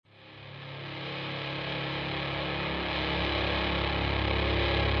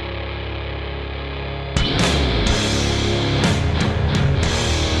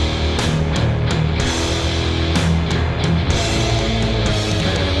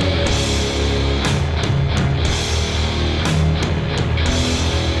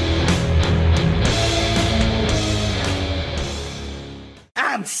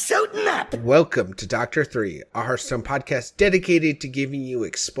Welcome to Dr. 3, a Hearthstone podcast dedicated to giving you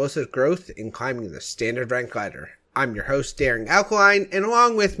explosive growth in climbing the standard rank ladder. I'm your host, Daring Alkaline, and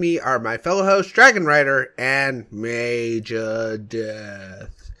along with me are my fellow hosts, Dragon Rider and Major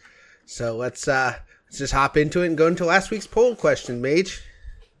Death. So let's just hop into it and go into last week's poll question, Mage.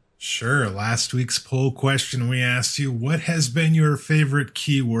 Sure. Last week's poll question, we asked you, what has been your favorite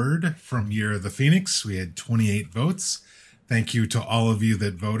keyword from Year of the Phoenix? We had 28 votes. Thank you to all of you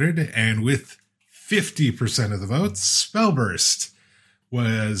that voted. And with 50% of the votes, Spellburst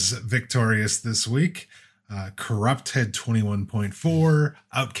was victorious this week. Corrupt had 21.4,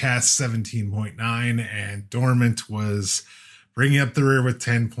 Outcast 17.9, and Dormant was bringing up the rear with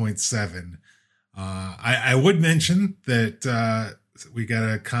 10.7. I would mention that we got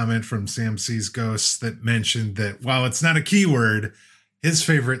a comment from Sam C's Ghost that mentioned that while it's not a keyword, his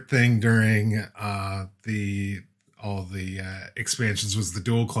favorite thing during all the expansions was the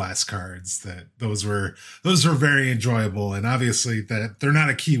dual class cards. That those were very enjoyable, and obviously that they're not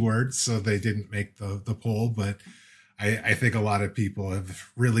a keyword, so they didn't make the poll. But I think a lot of people have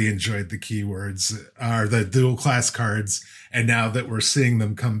really enjoyed the keywords or the dual class cards, and now that we're seeing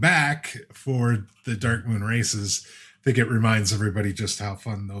them come back for the Dark Moon races, I think it reminds everybody just how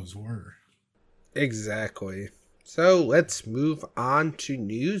fun those were. Exactly. So let's move on to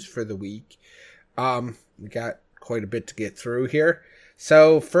news for the week. We got quite a bit to get through here.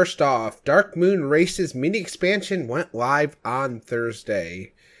 So first off, Dark Moon Races mini expansion went live on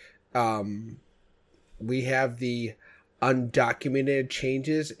Thursday. We have the undocumented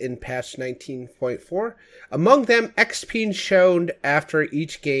changes in patch 19.4. Among them, XP shown after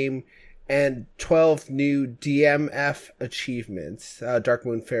each game and 12 new DMF achievements, Dark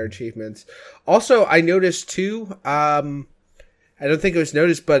Moon Fair achievements. Also, I noticed too, I don't think it was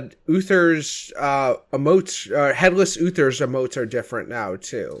noticed, but Uther's emotes, Headless Uther's emotes are different now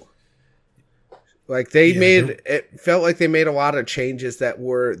too. Like it felt like they made a lot of changes that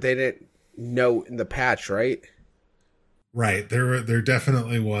they didn't know in the patch, right? Right. There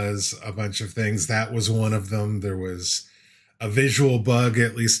definitely was a bunch of things. That was one of them. There was a visual bug,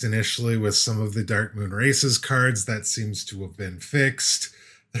 at least initially, with some of the Dark Moon Races cards. That seems to have been fixed.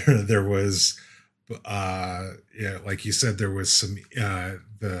 There was, like you said, there was some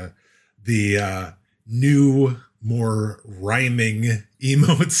the new, more rhyming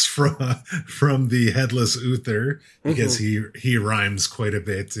emotes from the Headless Uther, because he rhymes quite a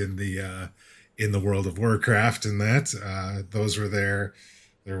bit in the World of Warcraft, and that those were there.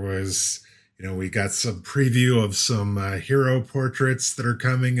 There was, we got some preview of some hero portraits that are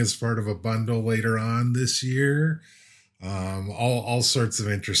coming as part of a bundle later on this year. All sorts of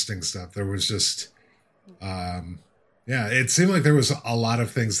interesting stuff. There was just, it seemed like there was a lot of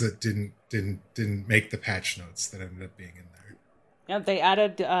things that didn't make the patch notes that ended up being in there. Yeah, they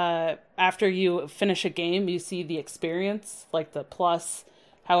added, after you finish a game, you see the experience, like the plus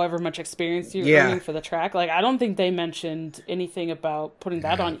however much experience you're earning for the track. Like, I don't think they mentioned anything about putting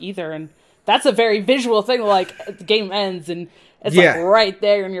that on either, and that's a very visual thing. Like, the game ends and it's like right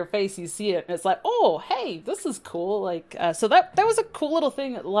there in your face. You see it, and it's like, oh, hey, this is cool. Like, so that was a cool little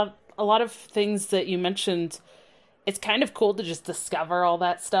thing. A lot of things that you mentioned. It's kind of cool to just discover all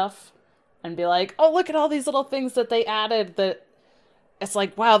that stuff and be like, oh, look at all these little things that they added. That it's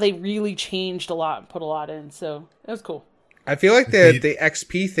like, wow, they really changed a lot and put a lot in. So it was cool. I feel like the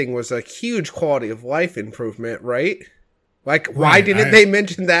XP thing was a huge quality of life improvement, right? Like, why didn't they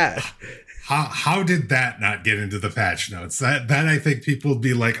mention that? How did that not get into the patch notes? That I think people would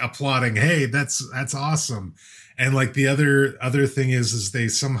be like applauding. Hey, that's awesome. And like the other thing is they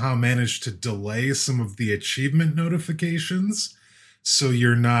somehow managed to delay some of the achievement notifications, so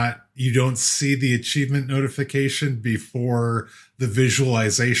you don't see the achievement notification before the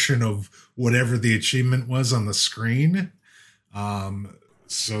visualization of whatever the achievement was on the screen.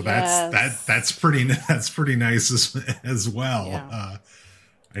 So that's pretty nice as well. Yeah.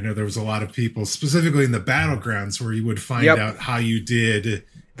 I know there was a lot of people, specifically in the Battlegrounds, where you would find out how you did in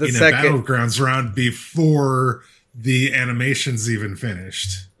a Battlegrounds round before the animations even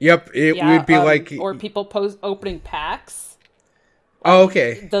finished. Yep, it would be like... Or people opening packs. Oh,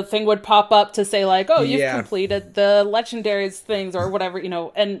 okay. The thing would pop up to say, like, oh, you've completed the legendaries things or whatever,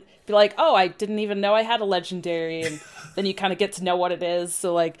 and be like, oh, I didn't even know I had a legendary, and then you kind of get to know what it is.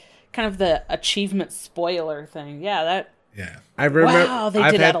 So, like, kind of the achievement spoiler thing. Yeah, that... Yeah, I remember. Wow,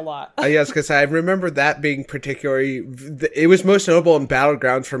 they did that a lot. Yes, because I remember that being particularly. It was most notable in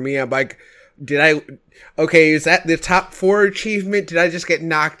Battlegrounds for me. I'm like, is that the top 4 achievement? Did I just get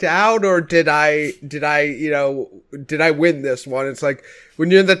knocked out, or did I win this one? It's like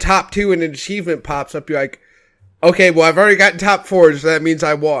when you're in the top 2 and an achievement pops up, you're like, okay, well, I've already gotten top 4, so that means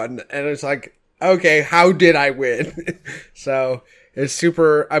I won. And it's like, okay, how did I win? So it's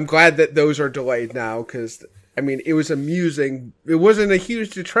super. I'm glad that those are delayed now because, I mean, it was amusing. It wasn't a huge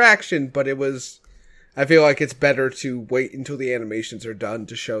detraction, but it was. I feel like it's better to wait until the animations are done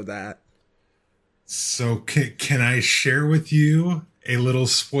to show that. So can I share with you a little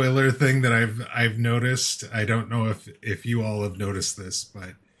spoiler thing that I've noticed? I don't know if you all have noticed this,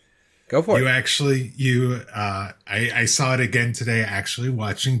 but go for it. I saw it again today. Actually,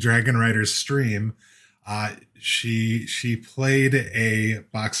 watching Dragon Rider's stream, she played a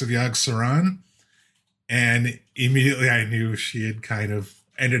box of Yogg-Saron, and immediately I knew she had kind of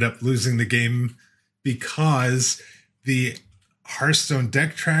ended up losing the game because the Hearthstone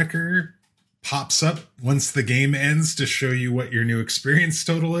deck tracker pops up once the game ends to show you what your new experience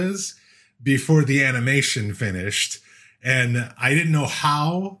total is before the animation finished. And I didn't know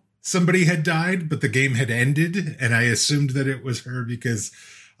how somebody had died, but the game had ended, and I assumed that it was her because,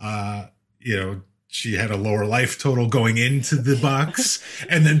 she had a lower life total going into the box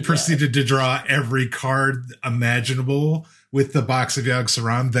and then proceeded to draw every card imaginable with the box of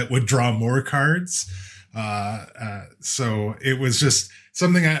Yogg-Saron that would draw more cards. So it was just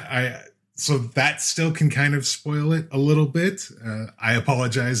something so that still can kind of spoil it a little bit. I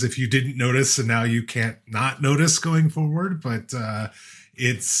apologize if you didn't notice and now you can't not notice going forward, but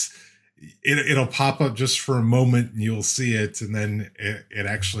it'll pop up just for a moment and you'll see it. And then it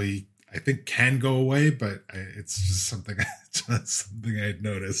actually, I think, can go away, but it's just something I'd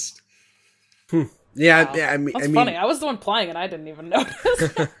noticed. Yeah, wow. yeah. I mean, funny. I was the one playing, and I didn't even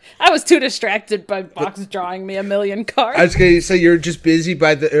notice. I was too distracted by Box drawing me a million cards. I was going to say you're just busy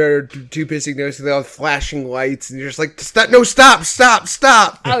too busy noticing all the flashing lights, and you're just like, stop!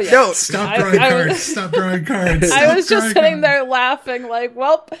 Oh yeah, no, stop drawing cards! Stop drawing cards! I was just sitting there laughing, like,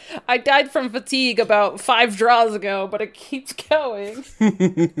 well, I died from fatigue about 5 draws ago, but it keeps going.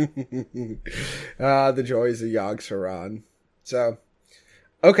 The joys of Yogg-Saron. So,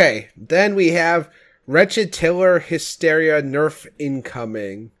 okay, then we have Wretched Tiller Hysteria nerf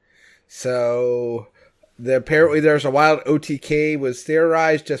incoming. So, apparently there's a wild OTK was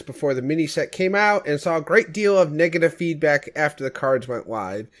theorized just before the mini set came out and saw a great deal of negative feedback after the cards went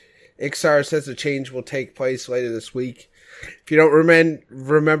live. Ixar says the change will take place later this week. If you don't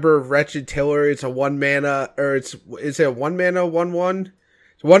remember Wretched Tiller, it's a 1 mana, or is it a 1 mana 1/1?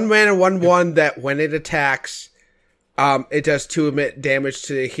 It's 1 mana 1/1 that when it attacks, it does 2 emit damage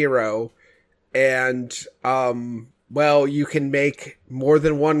to the hero. And, you can make more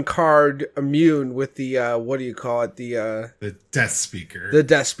than one card immune with the, what do you call it? The Death Speaker. The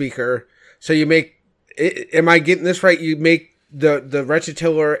Death Speaker. So you make, am I getting this right? You make the Wretched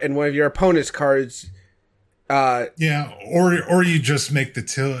Tiller and one of your opponent's cards. Or you just make the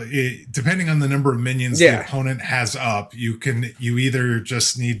tiller, depending on the number of minions the opponent has up, you either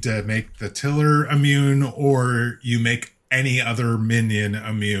just need to make the tiller immune or you make any other minion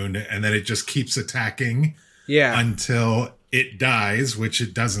immune, and then it just keeps attacking until it dies, which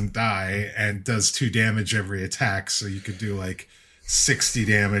it doesn't die, and does 2 damage every attack. So you could do like 60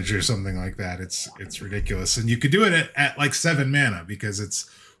 damage or something like that. It's ridiculous. And you could do it at like 7 mana because it's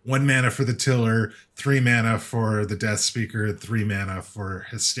 1 mana for the tiller, 3 mana for the Death Speaker, 3 mana for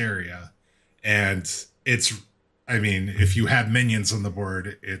Hysteria. And if you have minions on the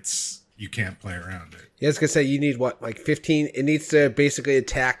board, you can't play around it. Yeah, I was going to say, you need 15? It needs to basically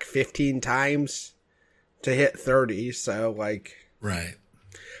attack 15 times to hit 30. So, right.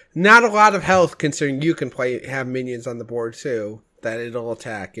 Not a lot of health considering you can have minions on the board too, that it'll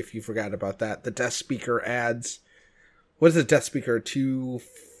attack if you forgot about that. The Death Speaker adds, what is the Death Speaker, 2/4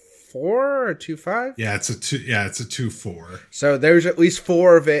 or 2/5? Yeah, it's a 2/4. So there's at least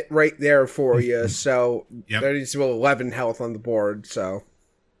 4 of it right there for you. So there needs to be 11 health on the board. So,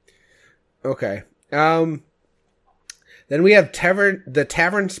 okay. Then we have the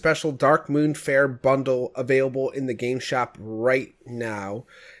Tavern Special Dark Moon Fair bundle available in the game shop right now.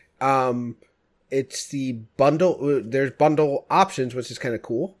 It's the bundle. There's bundle options, which is kind of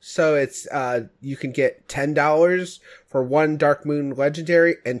cool. So it's you can get $10 for 1 Dark Moon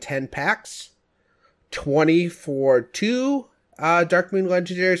Legendary and 10 packs, $20 for 2 Dark Moon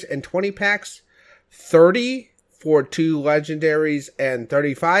Legendaries and 20 packs, $30 for 2 Legendaries and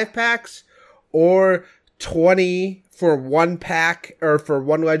 35 packs, or $20 for 1 pack, or for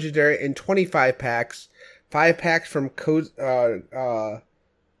 1 Legendary and 25 packs. 5 packs from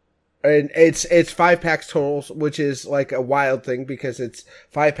and it's 5 packs totals, which is like a wild thing because it's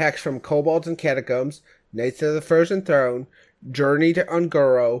 5 packs from Kobolds and Catacombs, Knights of the Frozen Throne, Journey to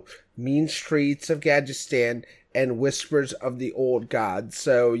Ungoro, Mean Streets of Gadgetzan, and Whispers of the Old Gods.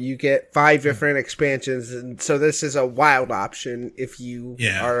 So you get 5 different expansions, and so this is a wild option if you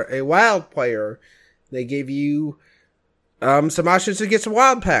are a wild player. They gave you some options to get some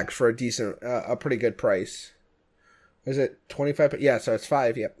wild packs for a pretty good price. Is it 25? Yeah, so it's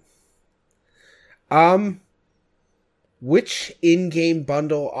 5, yep. Which in-game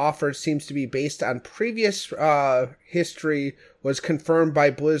bundle offer seems to be based on previous history was confirmed by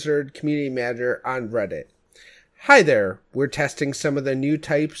Blizzard community manager on Reddit. Hi there, we're testing some of the new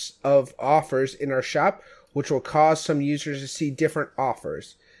types of offers in our shop, which will cause some users to see different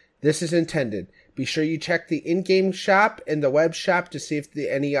offers. This is intended. Be sure you check the in-game shop and the web shop to see if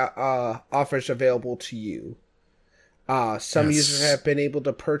any offers available to you. Some users have been able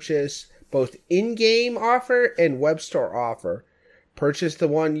to purchase both in-game offer and web store offer. Purchase the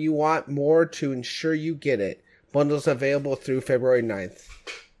one you want more to ensure you get it. Bundles available through February 9th.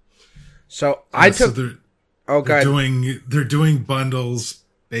 So I took... They're doing bundles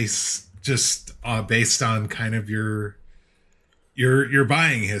based on kind of your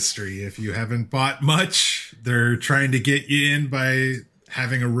buying history. If you haven't bought much, they're trying to get you in by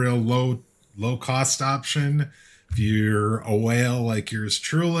having a real low cost option. If you're a whale like yours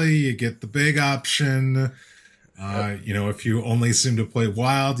truly, you get the big option. If you only seem to play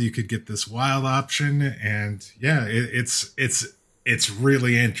wild, you could get this wild option. And yeah, it's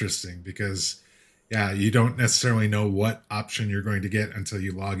really interesting because you don't necessarily know what option you're going to get until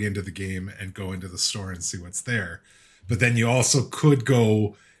you log into the game and go into the store and see what's there. But then you also could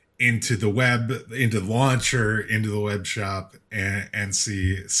go into the web, into the launcher, into the web shop and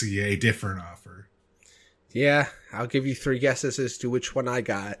see a different offer. Yeah, I'll give you 3 guesses as to which one I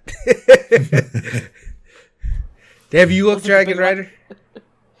got. Have you looked Dragon Rider?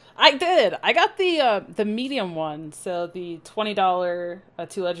 I did. I got the medium one, so the $20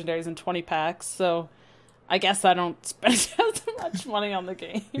 2 legendaries and 20 packs. So I guess I don't spend as much money on the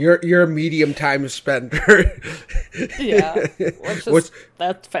game. You're a medium time spender. Yeah,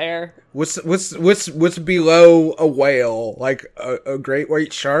 that's fair. What's below a whale? Like a great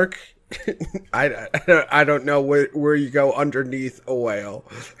white shark? I don't know where you go underneath a whale.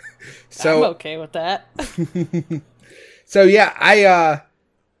 So I'm okay with that. So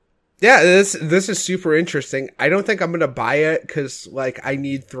this is super interesting. I don't think I'm gonna buy it because I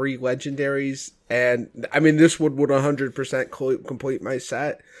need 3 legendaries, and I mean this would 100% complete my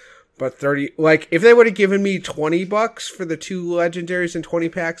set. But 30, if they would have given me $20 for the 2 legendaries and 20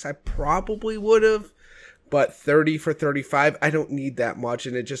 packs, I probably would have. But 30 for 35, I don't need that much,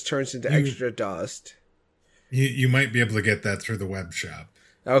 and it just turns into extra dust. You might be able to get that through the web shop.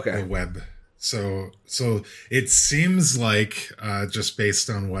 Okay. The web. So it seems like, just based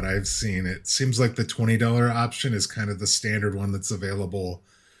on what I've seen, it seems like the $20 option is kind of the standard one that's available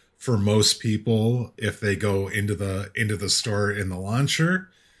for most people if they go into the store in the launcher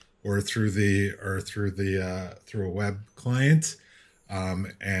or through a web client,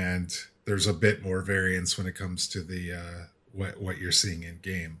 and there's a bit more variance when it comes to the what you're seeing in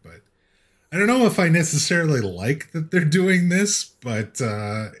game. But I don't know if I necessarily like that they're doing this, but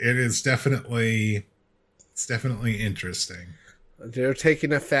it is definitely interesting. They're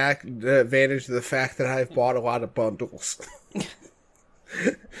taking advantage of the fact that I've bought a lot of bundles.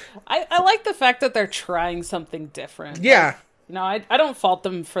 I like the fact that they're trying something different. Yeah. I don't fault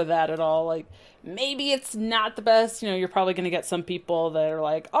them for that at all. Maybe it's not the best. You're probably going to get some people that are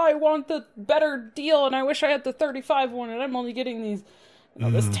like, oh, I want the better deal and I wish I had the 35 one and I'm only getting these,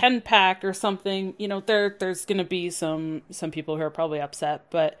 this 10 pack or something. There's going to be some people who are probably upset,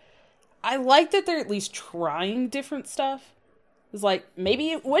 but I like that they're at least trying different stuff. It's maybe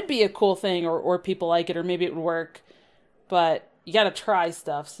it would be a cool thing or people like it or maybe it would work, but you got to try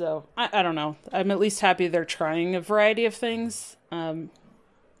stuff. So I don't know. I'm at least happy they're trying a variety of things.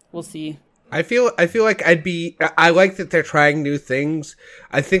 We'll see. I feel like I like that they're trying new things.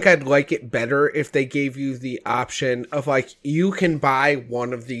 I think I'd like it better if they gave you the option of you can buy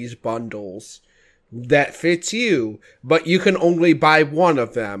one of these bundles that fits you, but you can only buy one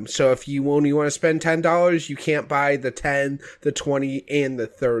of them. So if you only want to spend $10, you can't buy the 10, the 20, and the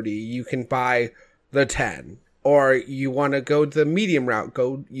 30. You can buy the 10. Or you want to go the medium route,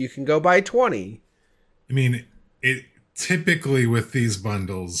 you can go buy 20. I mean, typically with these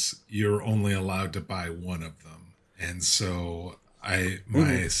bundles, you're only allowed to buy one of them. And so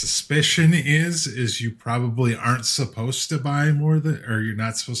my suspicion is you probably aren't supposed to buy you're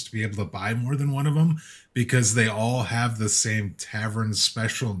not supposed to be able to buy more than one of them because they all have the same tavern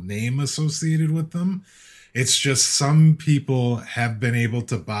special name associated with them. It's just some people have been able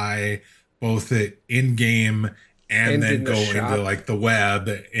to buy both it in-game and then go into like the web,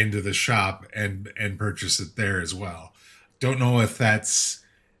 into the shop and purchase it there as well. Don't know if that's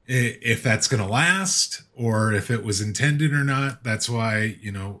going to last or if it was intended or not. That's why,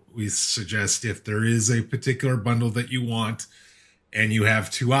 we suggest if there is a particular bundle that you want and you have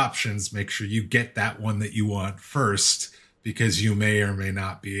two options, make sure you get that one that you want first, because you may or may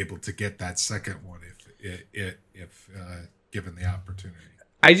not be able to get that second one if given the opportunity.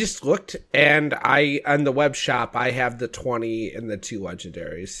 I just looked, and on the web shop, I have the 20 and the 2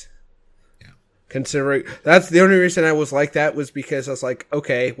 legendaries. Yeah. Considering that's the only reason I was like that was because I was like,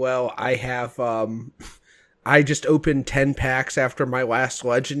 okay, well, I have, I just opened 10 packs after my last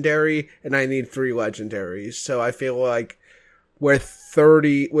legendary, and I need 3 legendaries. So I feel like with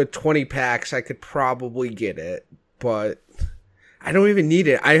 20 packs, I could probably get it, but I don't even need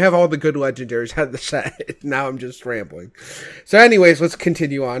it. I have all the good legendaries out of the set. Now I'm just rambling. So anyways, let's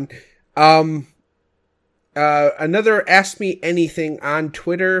continue on. Another Ask Me Anything on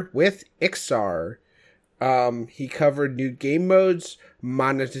Twitter with Ixar. He covered new game modes,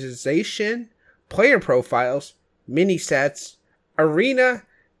 monetization, player profiles, mini sets, arena,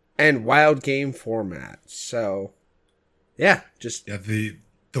 and wild game format. So, yeah, the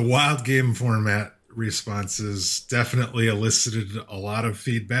wild game format responses definitely elicited a lot of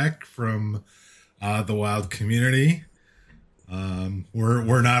feedback from the wild community.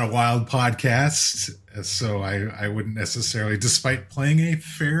 We're not a wild podcast, so I wouldn't necessarily, despite playing a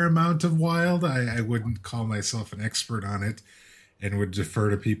fair amount of wild, I wouldn't call myself an expert on it and would defer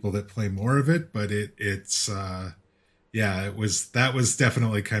to people that play more of it. But that was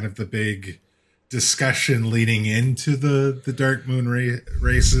definitely kind of the big discussion leading into the Dark Moon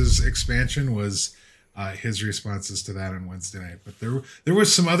Races expansion was his responses to that on Wednesday night. But there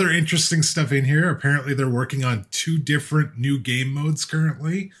was some other interesting stuff in here. Apparently they're working on 2 different new game modes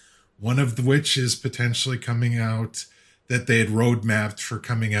currently, one of which is potentially coming out that they had roadmapped for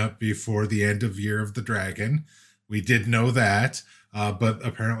coming out before the end of Year of the Dragon. We did know that, but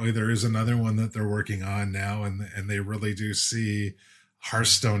apparently there is another one that they're working on now, and they really do see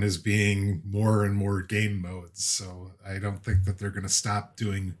Hearthstone as being more and more game modes. So I don't think that they're going to stop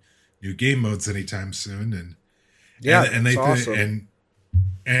doing new game modes anytime soon. And they awesome.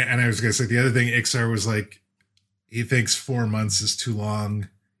 and I was going to say the other thing, Ixar was like, he thinks 4 months is too long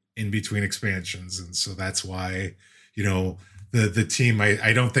in between expansions. And so that's why, the team,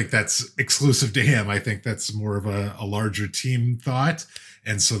 I don't think that's exclusive to him. I think that's more of a larger team thought.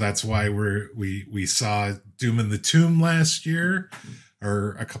 And so that's why we saw Doom in the Tomb last year,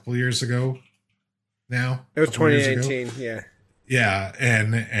 or a couple years ago now. It was 2018, yeah. Yeah,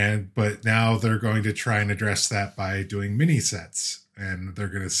 but now they're going to try and address that by doing mini sets, and they're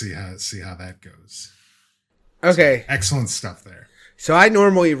going to see how that goes. Okay. So, excellent stuff there. So I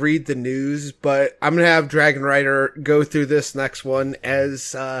normally read the news, but I'm going to have Dragon Rider go through this next one,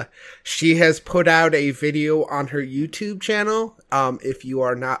 as she has put out a video on her YouTube channel. If you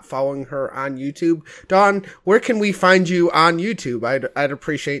are not following her on YouTube, Dawn, where can we find you on YouTube? I'd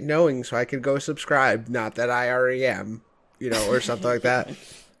appreciate knowing so I could go subscribe. Not that I already am, or something like that.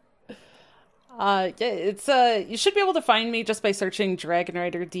 It's you should be able to find me just by searching Dragon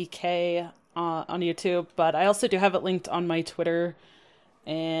Rider DK on YouTube, but I also do have it linked on my Twitter,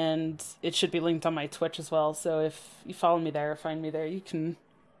 and it should be linked on my Twitch as well. So if you follow me there or find me there, you can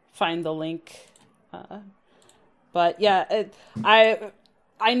find the link. But yeah,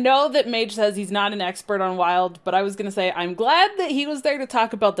 I know that Mage says he's not an expert on Wild, but I was going to say I'm glad that he was there to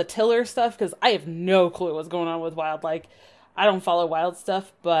talk about the Tiller stuff, because I have no clue what's going on with Wild. Like, I don't follow Wild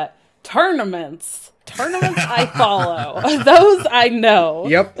stuff, but tournaments I follow. Those I know.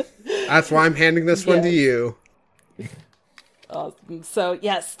 Yep. That's why I'm handing this one to you. Awesome. So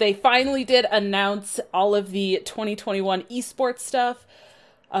yes, they finally did announce all of the 2021 esports stuff.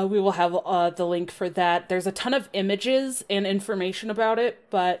 We will have the link for that. There's a ton of images and information about it,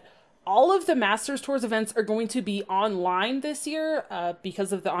 but all of the Masters Tours events are going to be online this year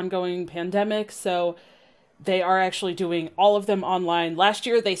because of the ongoing pandemic. So they are actually doing all of them online. Last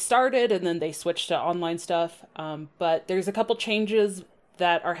year they started and then they switched to online stuff. But there's a couple changes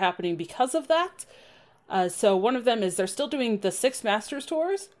that are happening because of that. So one of them is they're still doing the 6 Masters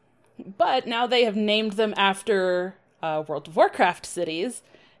Tours, but now they have named them after World of Warcraft cities.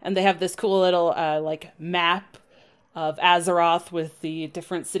 And they have this cool little map of Azeroth with the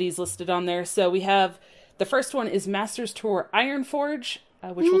different cities listed on there. So we have, the first one is Masters Tour Ironforge,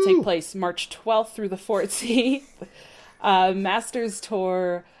 which will take place March 12th through the 14th. Masters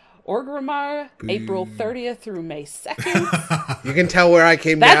Tour Orgrimmar, April 30th through May 2nd. You can tell where I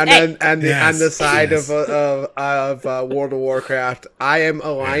came down on the side of World of Warcraft. I am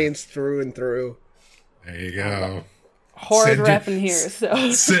Alliance through and through. There you go. Horde repping here.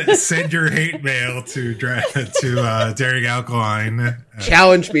 So send your hate mail to Daring Alkaline.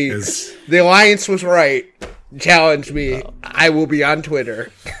 Challenge me. The Alliance was right. Challenge me. I will be on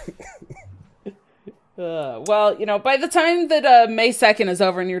Twitter. Well, by the time that May 2nd is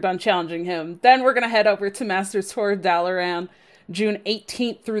over and you're done challenging him, then we're going to head over to Masters Tour Dalaran, June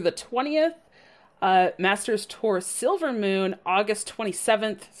 18th through the 20th. Masters Tour Silver Moon, August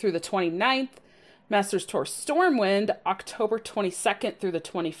 27th through the 29th. Masters Tour Stormwind, October 22nd through the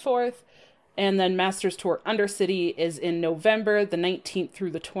 24th. And then Masters Tour Undercity is in November, the 19th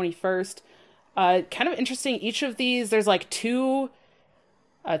through the 21st. Kind of interesting. Each of these, there's like two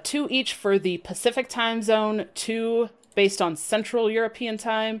each for the Pacific time zone, 2 based on Central European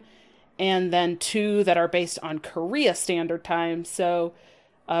time, and then 2 that are based on Korea Standard Time. So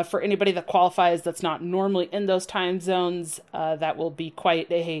for anybody that qualifies that's not normally in those time zones, that will be quite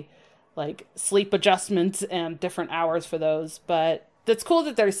a sleep adjustments and different hours for those. But it's cool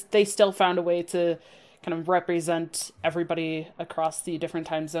that they still found a way to kind of represent everybody across the different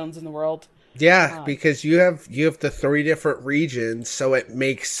time zones in the world. Yeah, because you have the 3 different regions, so it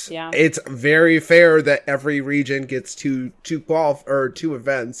makes it's very fair that every region gets two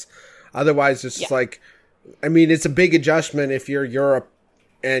events. Otherwise, it's it's a big adjustment if you're Europe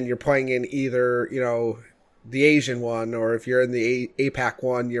and you're playing in either the Asian one, or if you're in the APAC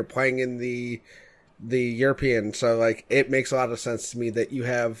one, you're playing in the European. So it makes a lot of sense to me that you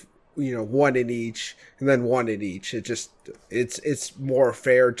have one in each and then one in each. It's more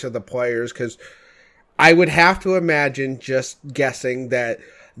fair to the players, because I would have to imagine, just guessing, that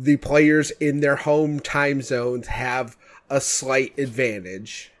the players in their home time zones have a slight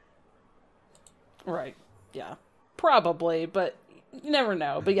advantage. Right. Yeah. Probably, but you never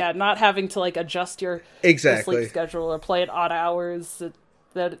know. But yeah, not having to adjust your sleep schedule or play at odd hours,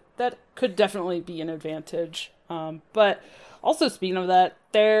 that could definitely be an advantage. But also, speaking of that,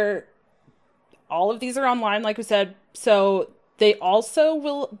 all of these are online, like we said, so they also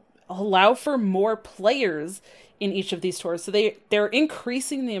will allow for more players in each of these tours. So they're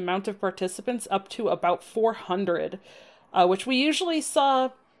increasing the amount of participants up to about 400, which we usually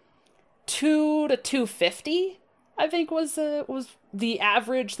saw 2 to 250. I think was the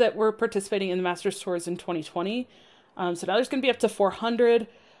average that were participating in the Masters Tours in 2020. So now there's going to be up to 400.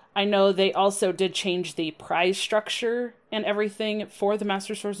 I know they also did change the prize structure and everything for the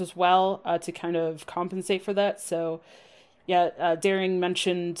Masters Tours as well, to kind of compensate for that. So yeah, Daring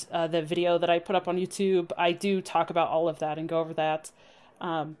mentioned the video that I put up on YouTube. I do talk about all of that and go over that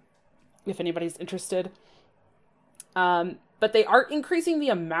if anybody's interested. But they are increasing the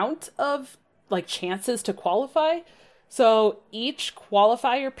amount of chances to qualify. So each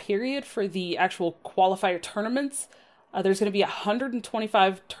qualifier period for the actual qualifier tournaments, there's going to be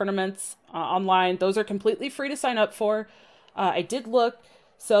 125 tournaments online. Those are completely free to sign up for. I did look.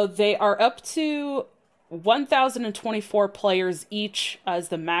 So they are up to 1,024 players each as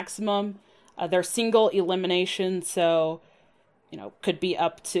the maximum. They're single elimination, so could be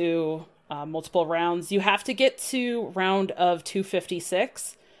up to multiple rounds. You have to get to round of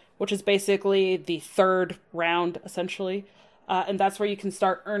 256, which is basically the third round, essentially. And that's where you can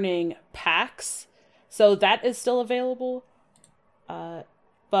start earning packs. So that is still available.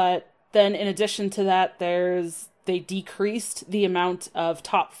 But then in addition to that, they decreased the amount of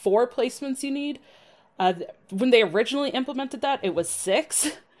top 4 placements you need. When they originally implemented that, it was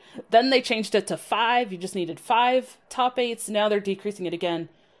 6. Then they changed it to 5. You just needed 5 top 8s. Now they're decreasing it again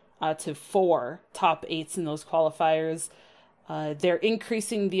to 4 top 8s in those qualifiers. They're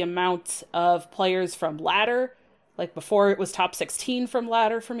increasing the amount of players from ladder. Like before, it was top 16 from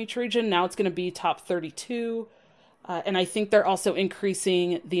ladder from each region. Now it's going to be top 32. And I think they're also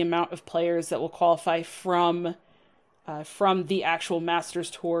increasing the amount of players that will qualify from the actual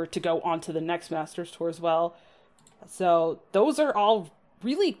Masters Tour to go on to the next Masters Tour as well. So those are all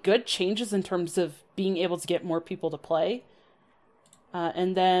really good changes in terms of being able to get more people to play.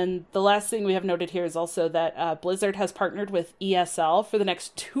 And then the last thing we have noted here is also that Blizzard has partnered with ESL for the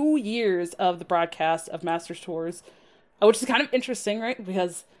next 2 years of the broadcast of Masters Tours, which is kind of interesting, right?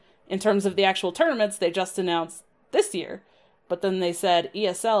 Because in terms of the actual tournaments, they just announced this year. But then they said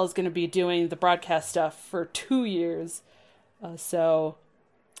ESL is going to be doing the broadcast stuff for 2 years. So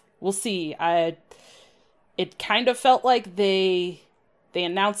we'll see. It kind of felt like they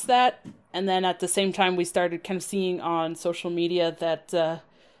announced that, and then at the same time we started kind of seeing on social media that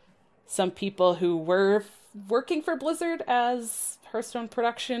some people who were working for Blizzard as Hearthstone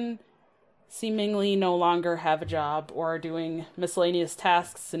production seemingly no longer have a job or are doing miscellaneous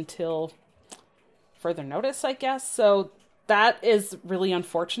tasks until further notice, I guess. So that is really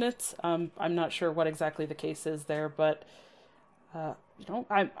unfortunate. I'm not sure what exactly the case is there, but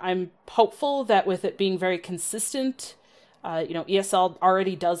I'm hopeful that with it being very consistent, ESL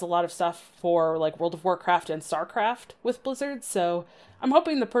already does a lot of stuff for like World of Warcraft and StarCraft with Blizzard, so I'm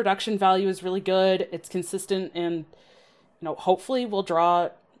hoping the production value is really good. It's consistent, and hopefully will draw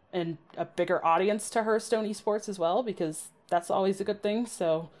a bigger audience to Hearthstone esports as well, because that's always a good thing.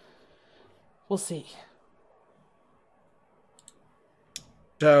 So we'll see.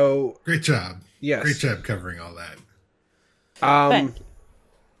 So great job. Yes. Great job covering all that.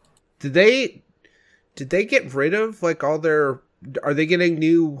 Did they get rid of like all their, are they getting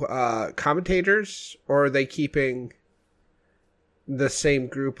new commentators, or are they keeping the same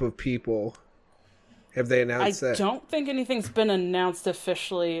group of people? Have they announced that? I don't think anything's been announced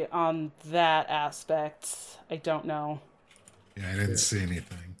officially on that aspect. I don't know. Yeah, I didn't see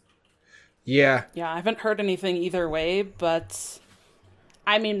anything. Yeah. Yeah, I haven't heard anything either way, but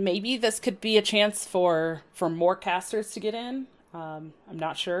I mean, maybe this could be a chance for more casters to get in. I'm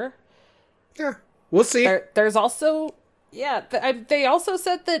not sure. Yeah, we'll see. There's also, they also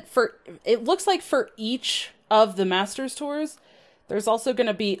said that it looks like for each of the Masters Tours, there's also going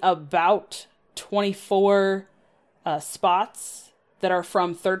to be about 24 spots that are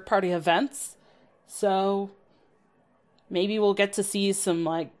from third-party events. So maybe we'll get to see some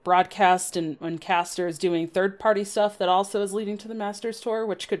like broadcast and casters doing third-party stuff that also is leading to the Masters Tour,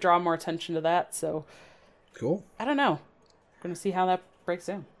 which could draw more attention to that. So cool. I don't know. Going to see how that breaks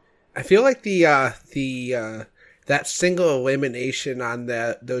down. I feel like the that single elimination on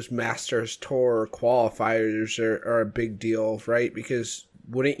those Masters Tour qualifiers are a big deal, right? Because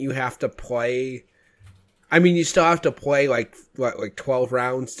wouldn't you have to play? I mean, you still have to play like 12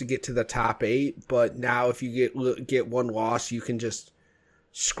 rounds to get to the top 8, but now if you get one loss, you can just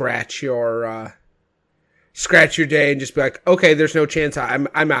scratch your day and just be like, okay, there's no chance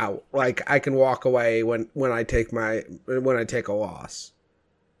I'm out. Like I can walk away when I take a loss.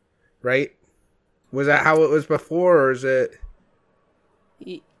 Right? Was that how it was before, or is it?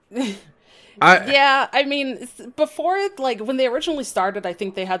 Yeah, I mean, before, like, when they originally started, I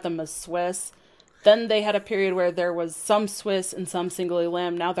think they had them as Swiss. Then they had a period where there was some Swiss and some single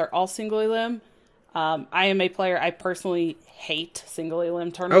elim. Now they're all single elim. I am a player. I personally hate single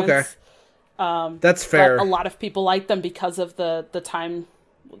elim tournaments. Okay. That's fair. But a lot of people like them because of the time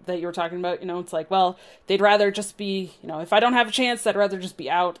that you were talking about. It's like, well, they'd rather just be, if I don't have a chance, I'd rather just be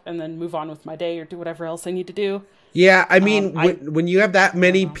out and then move on with my day or do whatever else I need to do. Yeah, I mean, when you have that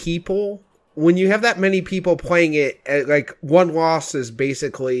many people, playing it, like one loss is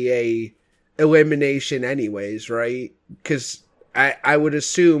basically a elimination anyways, right? Because I would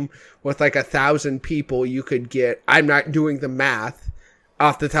assume with like 1,000 people you could get, I'm not doing the math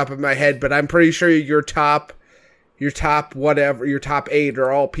off the top of my head, but I'm pretty sure your top 8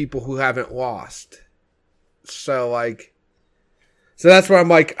 are all people who haven't lost. So that's where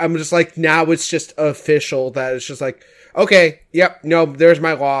I'm just like, now it's just official that it's just like, okay, yep, no, there's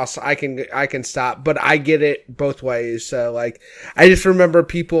my loss. I can stop, but I get it both ways. So like, I just remember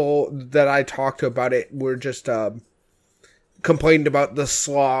people that I talked to about it were just complained about the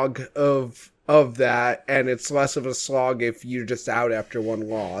slog of that, and it's less of a slog if you're just out after one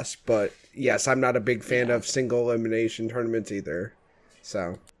loss. But yes, I'm not a big fan of single elimination tournaments either.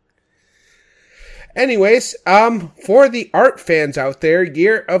 So anyways, for the art fans out there,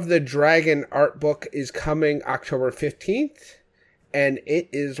 Year of the Dragon art book is coming October 15th, and it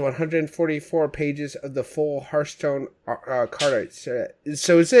is 144 pages of the full Hearthstone card art set.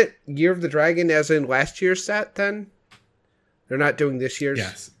 So is it Year of the Dragon as in last year's set then? They're not doing this year's?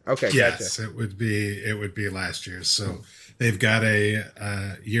 Yes. Okay, yes, gotcha. it would be last year's. So they've got a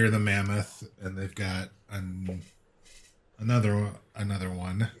Year of the Mammoth, and they've got another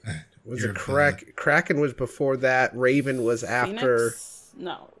one. Was it Kraken was before that? Raven was after. Phoenix?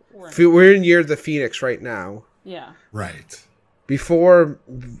 No, we're in Year of the Phoenix right now. Yeah. Right.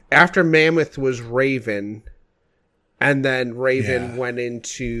 After Mammoth was Raven, and then Raven went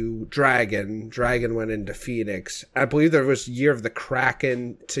into Dragon. Dragon went into Phoenix. I believe there was Year of the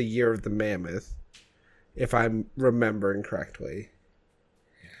Kraken to Year of the Mammoth, if I'm remembering correctly.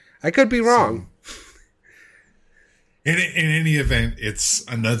 I could be wrong. In any event, it's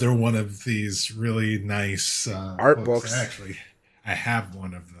another one of these really nice art books. Actually, I have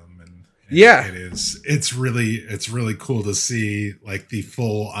one of them, and yeah, it is. It's really cool to see like the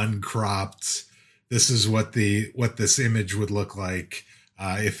full uncropped. This is what this image would look like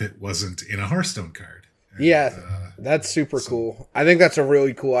if it wasn't in a Hearthstone card. And, that's super cool. I think that's a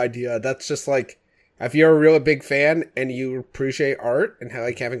really cool idea. That's just like, if you're a really big fan and you appreciate art and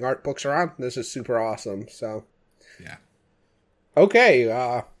like having art books around, this is super awesome. So. Yeah.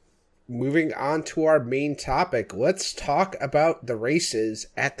 Okay, moving on to our main topic. Let's talk about the races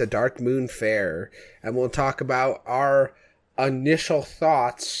at the Dark Moon Fair. And we'll talk about our initial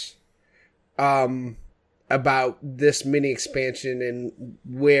thoughts about this mini expansion and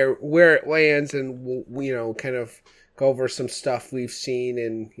where it lands, and we'll, kind of go over some stuff we've seen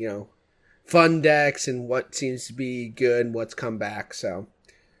and, fun decks and what seems to be good and what's come back. So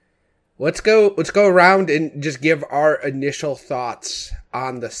let's go around and just give our initial thoughts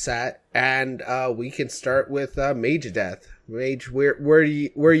on the set, and we can start with Mage Death. Mage, where are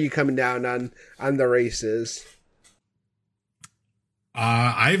you coming down on the races?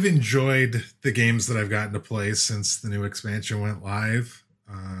 I've enjoyed the games that I've gotten to play since the new expansion went live.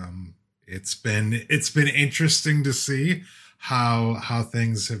 It's been interesting to see how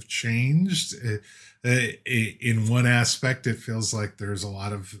things have changed. In one aspect, it feels like there's a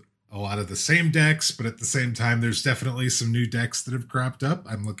lot of the same decks, but at the same time, there's definitely some new decks that have cropped up.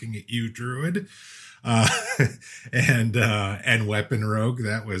 I'm looking at you, Druid, and Weapon Rogue.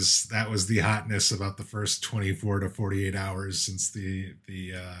 That was the hotness about the first 24 to 48 hours since the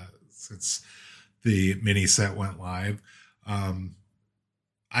mini set went live. I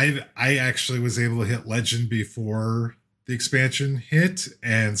actually was able to hit Legend before the expansion hit,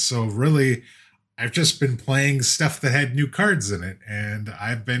 and so really I've just been playing stuff that had new cards in it, and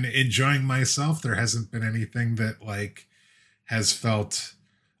I've been enjoying myself. There hasn't been anything that has felt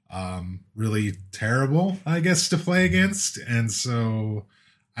really terrible, I guess, to play against. And so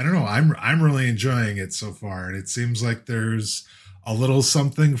I don't know, I'm really enjoying it so far, and it seems like there's a little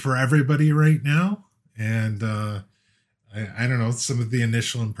something for everybody right now. And I don't know, some of the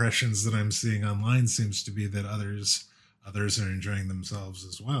initial impressions that I'm seeing online seems to be that others are enjoying themselves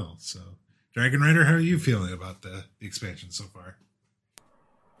as well. So Dragon Rider, how are you feeling about the expansion so far?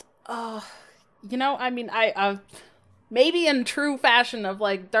 I maybe in true fashion of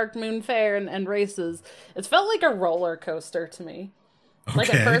Dark Moon Fair and races, it's felt like a roller coaster to me.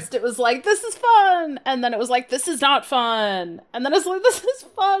 Okay. At first it was this is fun, and then it was this is not fun, and then it's this is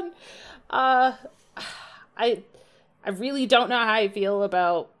fun. I really don't know how I feel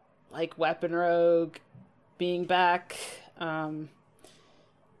about Weapon Rogue being back.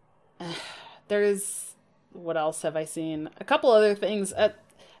 There's, what else have I seen? A couple other things.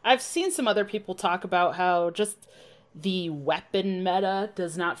 I've seen some other people talk about how just the weapon meta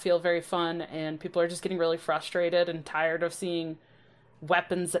does not feel very fun, and people are just getting really frustrated and tired of seeing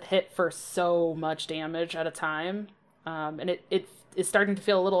weapons that hit for so much damage at a time. And it is starting to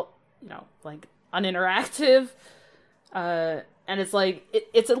feel a little, uninteractive. And it's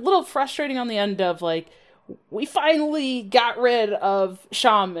it's a little frustrating on the end of we finally got rid of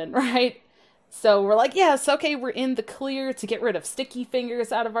Shaman, right? So we're yes, okay, we're in the clear to get rid of Sticky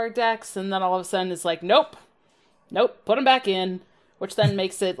Fingers out of our decks, and then all of a sudden it's nope, put them back in, which then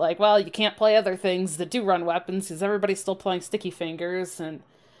makes it well, you can't play other things that do run weapons because everybody's still playing Sticky Fingers. And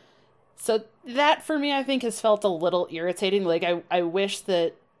so that, for me, I think has felt a little irritating. I wish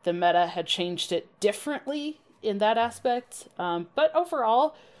that the meta had changed it differently in that aspect. But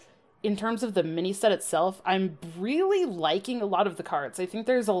overall, in terms of the mini set itself, I'm really liking a lot of the cards. I think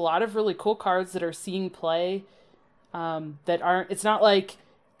there's a lot of really cool cards that are seeing play that aren't... It's not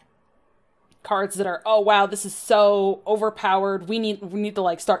cards that are, oh wow, this is so overpowered, we need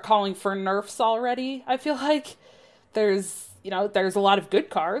to start calling for nerfs already. I feel there's a lot of good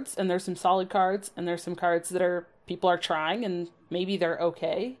cards, and there's some solid cards, and there's some cards that people are trying, and maybe they're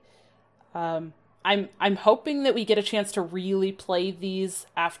okay. I'm hoping that we get a chance to really play these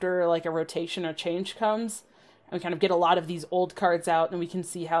after a rotation or change comes, and we kind of get a lot of these old cards out, and we can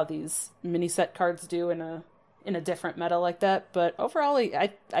see how these mini set cards do in a different meta like that. But overall,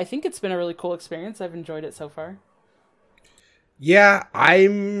 I think it's been a really cool experience. I've enjoyed it so far. Yeah,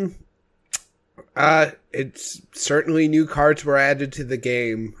 it's certainly new cards were added to the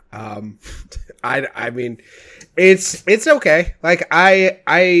game. I mean, it's okay.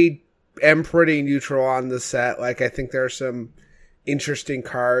 I am pretty neutral on the set. I think there are some interesting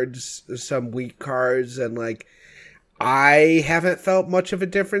cards, some weak cards, and I haven't felt much of a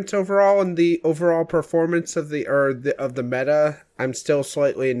difference overall in the overall performance of the meta. I'm still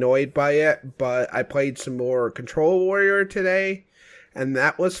slightly annoyed by it, but I played some more Control Warrior today, and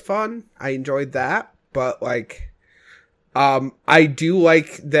that was fun. I enjoyed that, but I do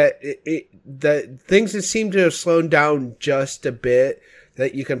like that that things that seem to have slowed down just a bit,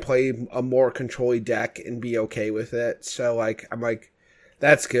 that you can play a more control deck and be okay with it. So I'm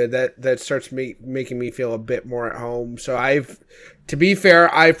that's good. That starts making me feel a bit more at home. So to be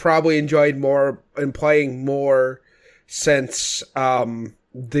fair, I've probably enjoyed more and playing more since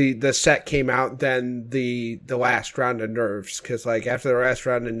the set came out than the last round of nerfs, because like after the last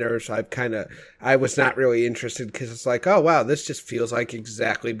round of nerfs I was not really interested, because it's like, oh wow, this just feels like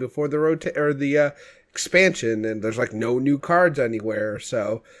exactly before the expansion, and there's like no new cards anywhere.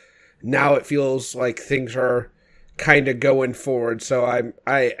 So now it feels like things are kind of going forward. So I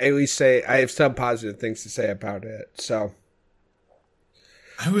at least say I have some positive things to say about it. So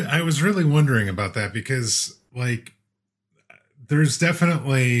I was really wondering about that, because like there's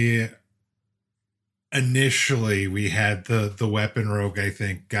definitely, initially we had the weapon rogue, I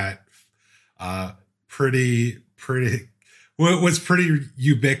think, got pretty well, it was pretty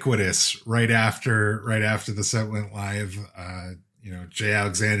ubiquitous right after the set went live. Jay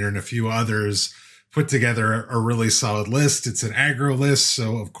Alexander and a few others put together a really solid list. It's an aggro list,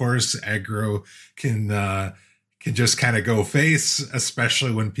 so of course aggro can just kind of go face,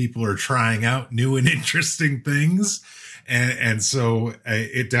 especially when people are trying out new and interesting things. And so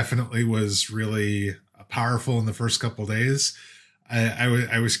it definitely was really powerful in the first couple of days.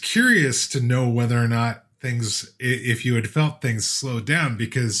 I was curious to know whether or not if you had felt things slowed down,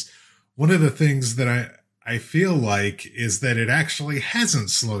 because one of the things that I feel like is that it actually hasn't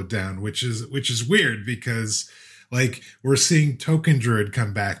slowed down, which is weird, because like we're seeing Token Druid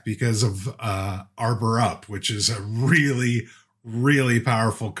come back because of Arbor Up, which is a really, really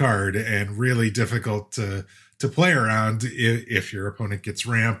powerful card and really difficult to play around if your opponent gets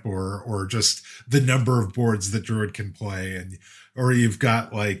ramp or just the number of boards that Druid can play. Or you've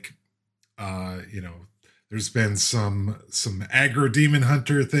got like, there's been some aggro Demon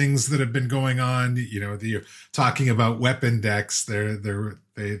Hunter things that have been going on. Talking about weapon decks, they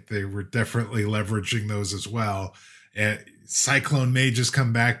were definitely leveraging those as well. Cyclone Mage has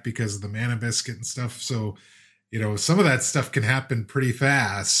come back because of the Mana Biscuit and stuff. So, some of that stuff can happen pretty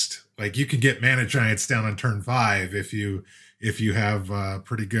fast. Like you can get Mana Giants down on turn 5 if you have a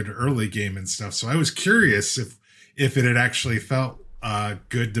pretty good early game and stuff. So I was curious if it had actually felt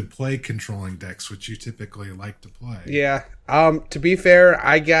good to play controlling decks, which you typically like to play. Yeah. To be fair,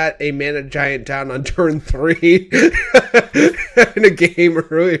 I got a Mana Giant down on turn 3 in a game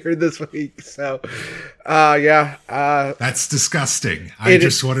earlier this week. So, yeah. That's disgusting. I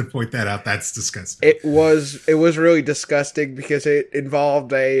just want to point that out. That's disgusting. It was really disgusting because it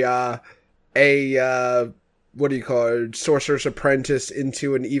involved a what do you call it? Sorcerer's Apprentice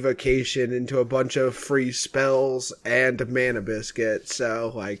into an evocation into a bunch of free spells and a Mana Biscuit.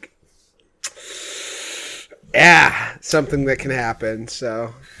 So, like, yeah, something that can happen.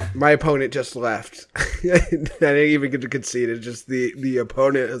 So, my opponent just left. I didn't even get to concede it. Just the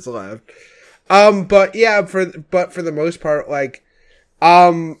opponent has left. But yeah, for the most part, like,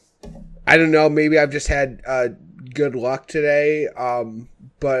 I don't know. Maybe I've just had good luck today.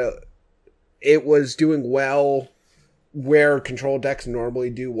 But it was doing well where control decks normally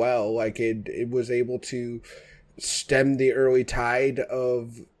do well. Like it was able to stem the early tide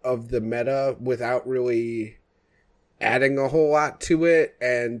of the meta without really adding a whole lot to it.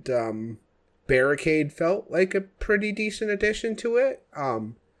 And Barricade felt like a pretty decent addition to it.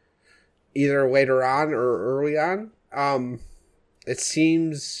 Either later on or early on. It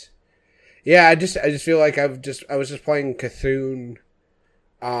seems, yeah, I just feel like I was just playing Cthulhu,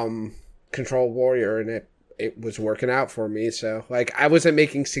 Control Warrior, and it was working out for me. So like I wasn't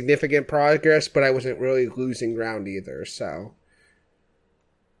making significant progress, but I wasn't really losing ground either. So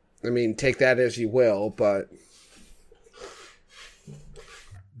I mean, take that as you will. But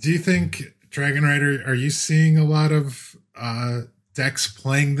do you think, Dragon Rider, are you seeing a lot of decks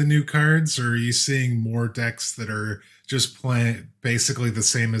playing the new cards, or are you seeing more decks that are just playing basically the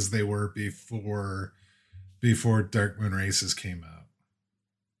same as they were before Darkmoon Races came out?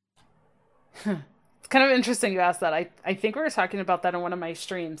 It's kind of interesting you asked that. I think we were talking about that in one of my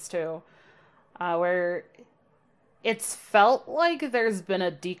streams too, where it's felt like there's been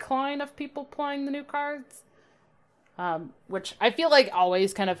a decline of people playing the new cards, which I feel like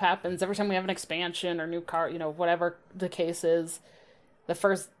always kind of happens every time we have an expansion or new card, whatever the case is. The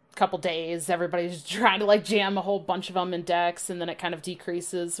first couple days, everybody's trying to like jam a whole bunch of them in decks, and then it kind of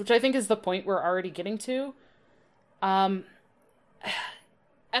decreases, which I think is the point we're already getting to. I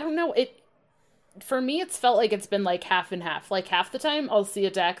don't know. For me, it's felt like it's been like half and half. Like half the time I'll see a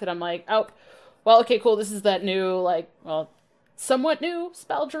deck that I'm like, oh, well, okay, cool. This is that new, somewhat new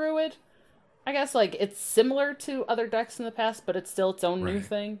Spell Druid. I guess like it's similar to other decks in the past, but it's still its own new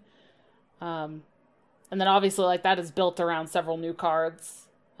thing. And then obviously like that is built around several new cards.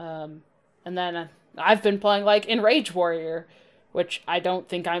 And then I've been playing like Enrage Warrior, which I don't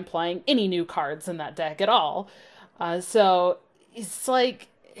think I'm playing any new cards in that deck at all. So it's like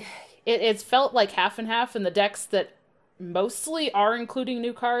it's felt like half and half, and the decks that mostly are including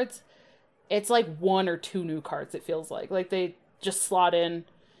new cards, it's like 1 or 2 new cards, it feels like. Like, they just slot in,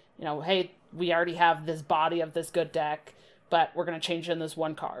 hey, we already have this body of this good deck, but we're going to change in this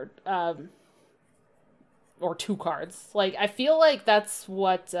 1 card. Or 2 cards. Like, I feel like that's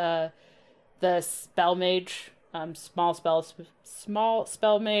what the Spell Mage, small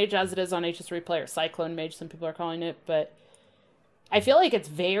spell mage, as it is on HS Replay, or Cyclone Mage, some people are calling it, but I feel like it's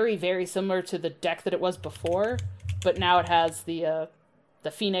very, very similar to the deck that it was before, but now it has the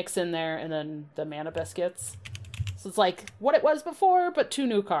Phoenix in there, and then the Mana Biscuits. So it's like what it was before, but 2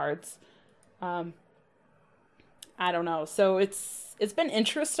 new cards. I don't know. So it's been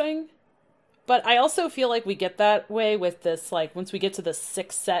interesting, but I also feel like we get that way with this, like, once we get to the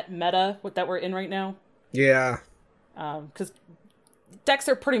 6-set meta that we're in right now. Yeah. Because decks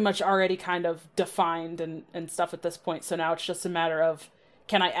are pretty much already kind of defined and stuff at this point, so now it's just a matter of,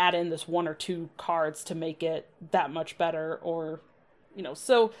 can I add in this 1 or 2 cards to make it that much better, or,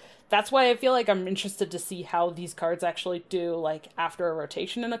 so that's why I feel like I'm interested to see how these cards actually do, like, after a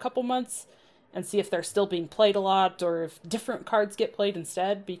rotation in a couple months, and see if they're still being played a lot, or if different cards get played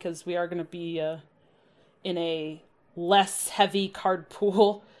instead, because we are going to be in a less heavy card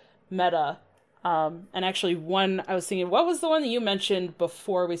pool meta. And actually I was thinking, what was the one that you mentioned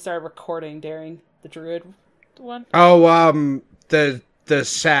before we started recording, Daring? The Druid one? Oh, the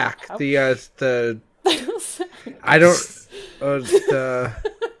sack. Ouch. The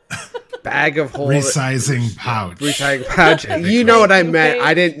bag of holes. Resizing pouch. Resizing pouch. You know what I meant.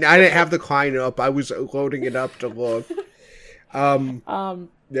 I didn't have the client up. I was loading it up to look.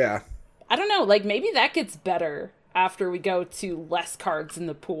 Yeah. I don't know, like, maybe that gets better after we go to less cards in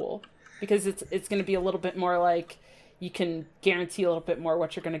the pool. Because it's going to be a little bit more like, you can guarantee a little bit more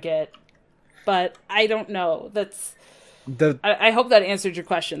what you're going to get. But I don't know. I hope that answered your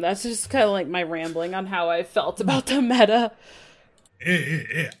question. That's just kind of like my rambling on how I felt about the meta.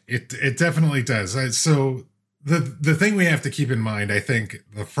 It definitely does. So the thing we have to keep in mind, I think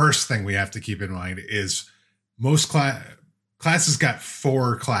the first thing we have to keep in mind is most classes got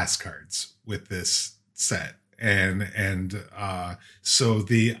 4 class cards with this set. And so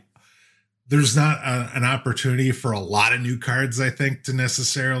there's not an opportunity for a lot of new cards, I think, to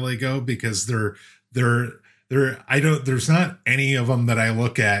necessarily go, because there's not any of them that I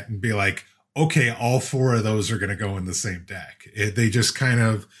look at and be like, okay, all 4 of those are going to go in the same deck. They just kind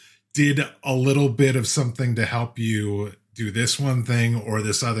of did a little bit of something to help you do this one thing or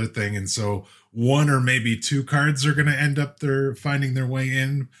this other thing. And so 1 or maybe 2 cards are going to end up finding their way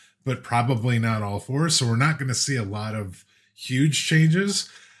in, but probably not all 4. So we're not going to see a lot of huge changes,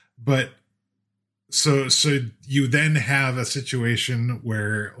 but So you then have a situation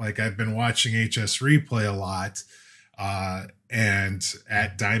where, like, I've been watching HS Replay a lot, and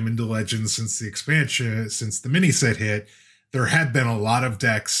at Diamond to Legends since the expansion, since the mini set hit, there have been a lot of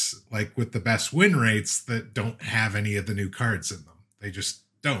decks, like, with the best win rates that don't have any of the new cards in them. They just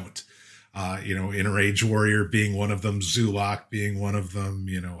don't. Enrage Warrior being one of them, Zulok being one of them,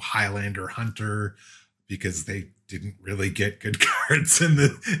 Highlander Hunter, because they didn't really get good cards in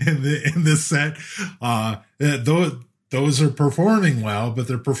this set. Those are performing well, but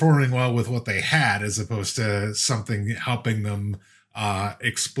they're performing well with what they had, as opposed to something helping them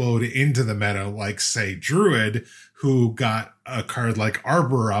explode into the meta, like, say, Druid, who got a card like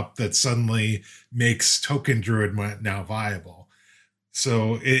Arbor up that suddenly makes Token Druid now viable.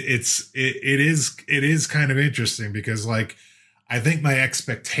 So it is kind of interesting, because, like, I think my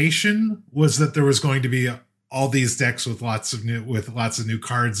expectation was that there was going to be all these decks with lots of new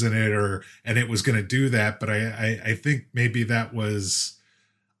cards in it, and it was going to do that. But I think maybe that was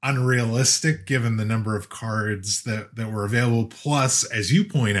unrealistic given the number of cards that were available. Plus, as you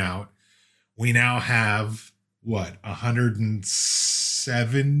point out, we now have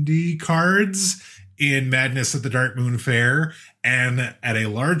 170 cards in Madness at the Dark Moon Fair, and at a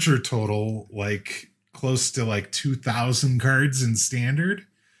larger total, like, close to like 2,000 cards in Standard,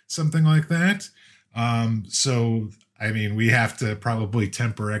 something like that. So, I mean, we have to probably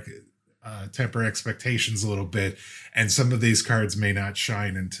temper expectations a little bit, and some of these cards may not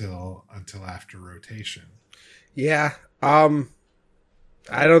shine until after rotation. Yeah.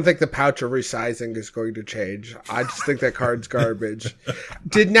 I don't think the pouch of resizing is going to change. I just think that card's garbage.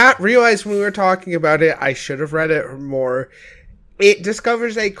 Did not realize when we were talking about it, I should have read it more. It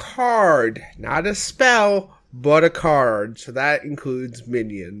discovers a card, not a spell, but a card. So that includes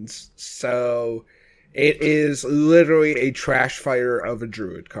minions. So it is literally a trash fire of a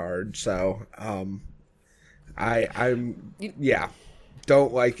druid card. So, yeah.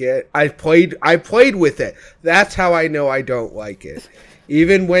 don't like it. I played with it. That's how I know I don't like it.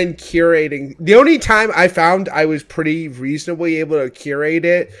 Even when curating, the only time I found I was pretty reasonably able to curate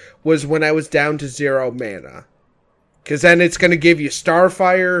it was when I was down to 0 mana. Because then it's going to give you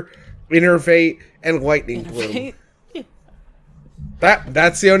Starfire, Innervate, and Lightning Bloom.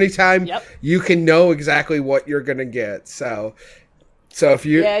 That's the only time you can know exactly what you're going to get. So if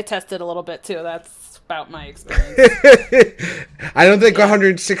you... Yeah, I tested a little bit too. That's about my experience. I don't think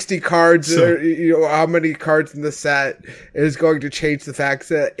 160 cards or how many cards in the set is going to change the fact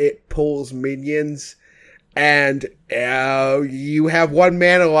that it pulls minions, and you have 1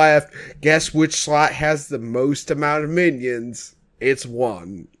 mana left. Guess which slot has the most amount of minions? It's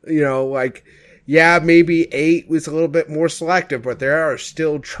 1. Yeah, maybe 8 was a little bit more selective, but there are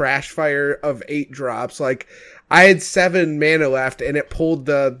still trash fire of 8 drops. Like, I had 7 mana left, and it pulled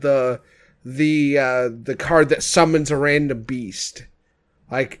the card that summons a random beast.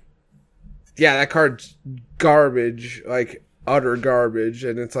 Like, yeah, that card's garbage, like utter garbage,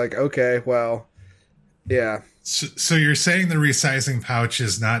 and it's like, okay, well, yeah. So you're saying the resizing pouch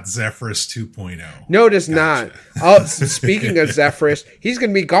is not Zephrys 2.0? No, it is not. Speaking of Zephrys, he's going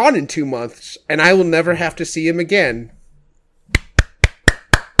to be gone in 2 months, and I will never have to see him again.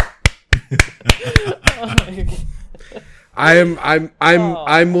 I'm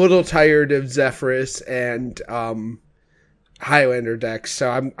a little tired of Zephrys and Highlander decks,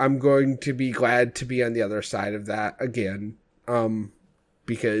 so I'm going to be glad to be on the other side of that again.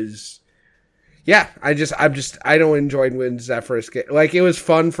 Because yeah, I don't enjoy when Zephrys it was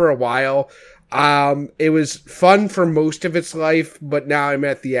fun for a while. It was fun for most of its life, but now I'm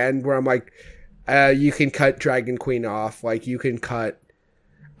at the end where I'm like, you can cut Dragon Queen off. Like, you can cut.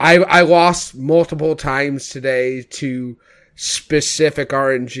 I lost multiple times today to specific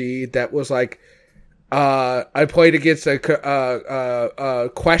RNG that was like, I played against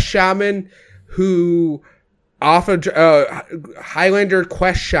a Quest Shaman who off of Highlander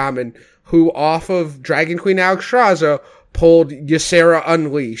Quest Shaman who off of Dragon Queen Alexstrasza pulled Ysera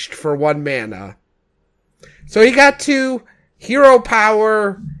Unleashed for 1 mana. So he got to Hero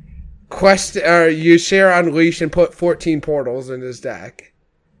Power Ysera Unleashed and put 14 portals in his deck.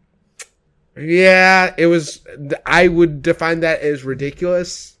 Yeah, it was. I would define that as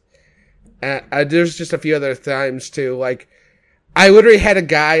ridiculous. There's just a few other times too. Like, I literally had a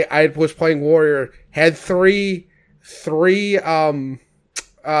guy. I was playing Warrior. Had three. What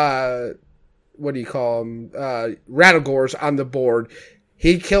do you call them? Radagors on the board.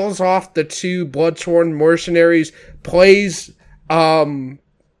 He kills off the 2 Bloodsworn mercenaries. Plays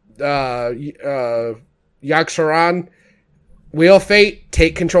Yogg-Saron. Wheel of Fate,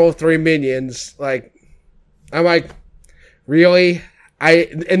 take control of 3 minions. Like, I'm like, really?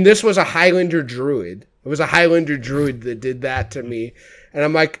 And this was a Highlander Druid. It was a Highlander Druid that did that to me. And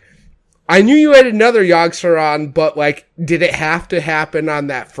I'm like, I knew you had another Yogg-Saron, but, like, did it have to happen on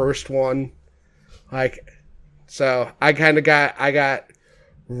that first one? Like, so I got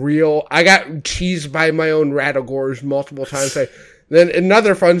cheesed by my own Radagors multiple times. Then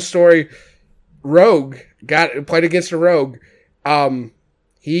another fun story, Rogue, played against a Rogue.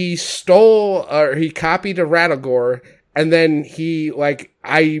 He stole, or he copied a Radagor, and then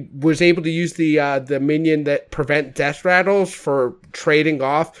I was able to use the minion that prevent death rattles for trading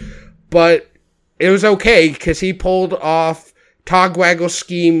off, but it was okay, because he pulled off Togwaggle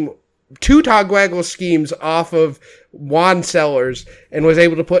Scheme, 2 Togwaggle Schemes off of Wand Sellers, and was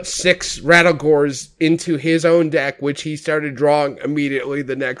able to put 6 Radagors into his own deck, which he started drawing immediately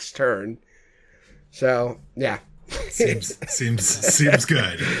the next turn. So, yeah. Seems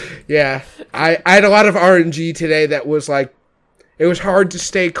good. Yeah. I had a lot of RNG today that was like, it was hard to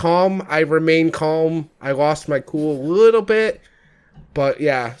stay calm. I remained calm. I lost my cool a little bit. But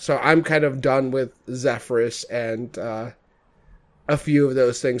yeah, so I'm kind of done with Zephrys and a few of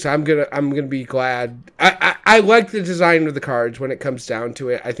those things. I'm gonna be glad. I like the design of the cards when it comes down to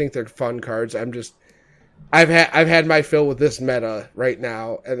it. I think they're fun cards. I've had my fill with this meta right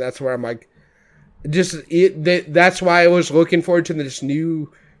now, and that's where I'm like, that's why I was looking forward to this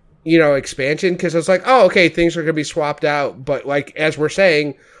new, expansion, because I was like, oh, okay, things are gonna be swapped out, but like as we're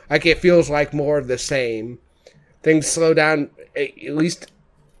saying, like it feels like more of the same. Things slow down at least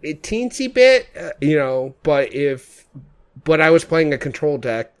a teensy bit, but I was playing a control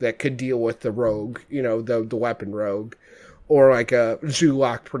deck that could deal with the rogue, the weapon rogue, or like a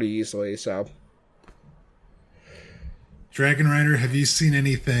Zoolock pretty easily. So. Dragon Rider, have you seen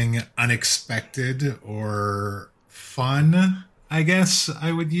anything unexpected or fun? I guess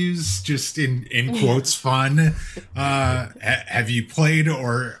I would use, just in quotes, fun. Have you played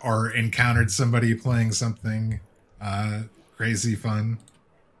or encountered somebody playing something crazy fun?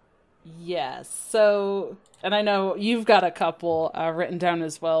 Yes. So, and I know you've got a couple written down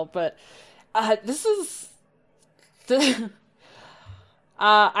as well, but this is...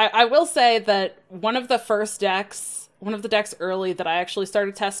 I will say that one of the decks early that I actually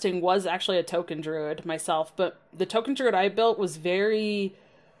started testing was actually a Token Druid myself, but the Token Druid I built was very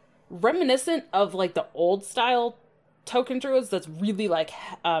reminiscent of like the old style Token Druids that's really like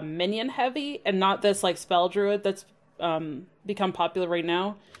minion heavy, and not this like Spell Druid that's become popular right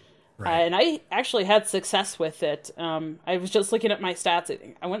now. Right. And I actually had success with it. I was just looking at my stats. I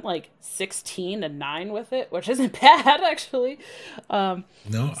think I went like 16-9 with it, which isn't bad actually. No,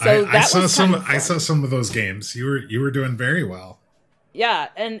 so I saw some. I saw some of those games. You were doing very well. Yeah,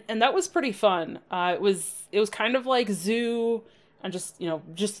 and that was pretty fun. It was kind of like Zoo, and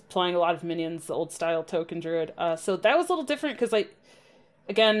just playing a lot of minions, the old style Token Druid. So that was a little different because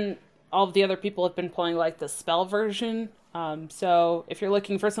again, all of the other people have been playing like the spell version. So if you're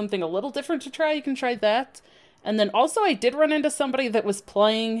looking for something a little different to try, you can try that. And then also I did run into somebody that was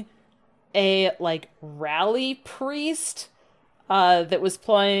playing a like rally priest, that was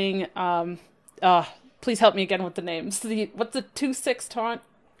playing, please help me again with the names. What's the 2/6 taunt?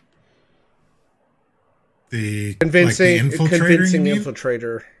 The convincing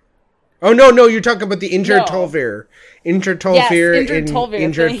infiltrator. Oh no! You're talking about the injured Tol'Vir. Injured Tol'Vir,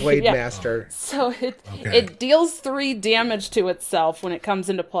 injured Blade Master. So it deals 3 damage to itself when it comes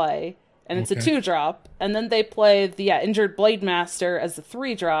into play, and it's a 2-drop. And then they play the injured Blade Master as a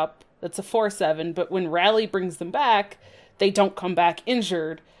 3-drop. That's a 4/7. But when Rally brings them back, they don't come back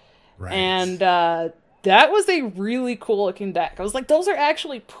injured. Right. And that was a really cool looking deck. I was like, those are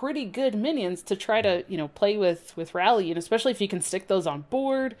actually pretty good minions to try to play with Rally, and especially if you can stick those on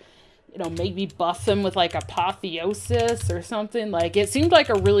board. Maybe buff them with like Apotheosis or something. Like, it seemed like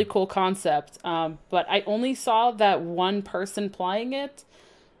a really cool concept. But I only saw that one person playing it,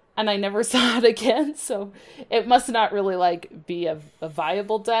 and I never saw it again. So it must not really like be a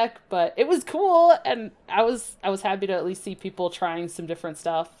viable deck, but it was cool. And I was happy to at least see people trying some different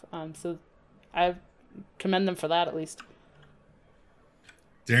stuff. So I commend them for that at least.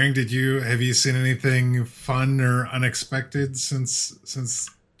 Daring, have you seen anything fun or unexpected since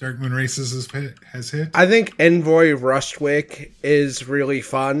Darkmoon Races has hit? I think Envoy Rustwick is really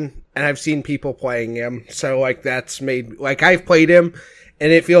fun, and I've seen people playing him. So, like, that's made... Like, I've played him,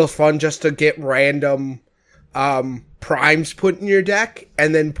 and it feels fun just to get random primes put in your deck,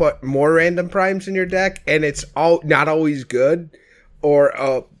 and then put more random primes in your deck, and it's not always good,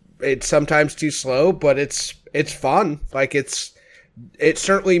 or it's sometimes too slow, but it's fun. Like, it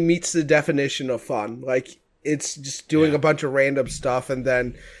certainly meets the definition of fun. Like, it's just doing a bunch of random stuff, and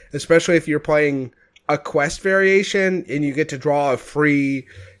then, especially if you're playing a quest variation and you get to draw a free,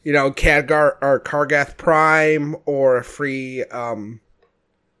 Khadgar or Kargath Prime, or a free,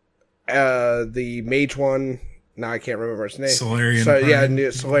 the mage one. Now I can't remember his name. Solarian Prime.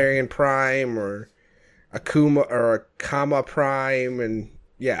 Yeah, Solarian Prime, or Akuma or a Kama Prime, and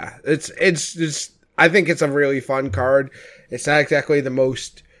yeah, it's just, I think it's a really fun card. It's not exactly the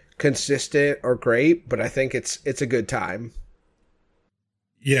most consistent or great, but I think it's a good time.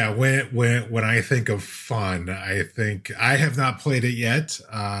 Yeah, when I think of fun, I think I have not played it yet.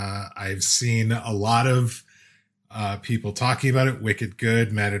 I've seen a lot of people talking about it. Wicked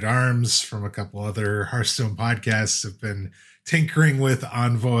Good, Mad at Arms from a couple other Hearthstone podcasts have been tinkering with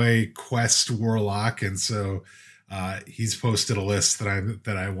Envoy Quest Warlock, and so he's posted a list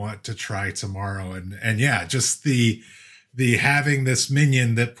that I want to try tomorrow. And yeah, just the having this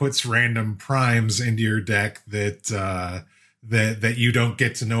minion that puts random primes into your deck that you don't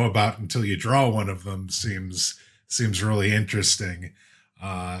get to know about until you draw one of them seems really interesting.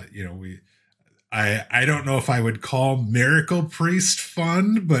 I don't know if I would call Miracle Priest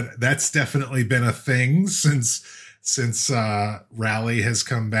fun, but that's definitely been a thing since Rally has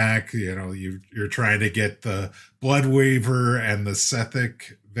come back. You're trying to get the Blood Weaver and the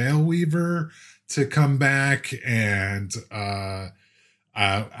Sethic Veil Weaver to come back, and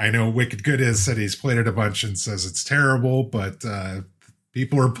I know Wicked Good has said he's played it a bunch and says it's terrible, but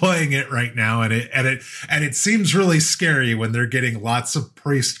people are playing it right now, and it seems really scary when they're getting lots of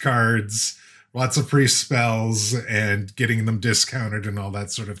priest cards, lots of priest spells, and getting them discounted and all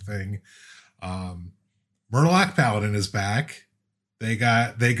that sort of thing. Murloc Paladin is back. They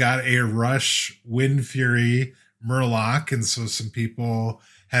got a Rush Wind Fury Murloc, and so some people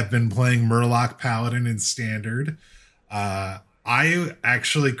have been playing Murloc Paladin in Standard. I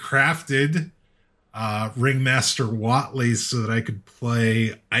actually crafted Ringmaster Watley so that I could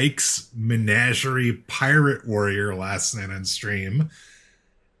play Ike's Menagerie Pirate Warrior last night on stream.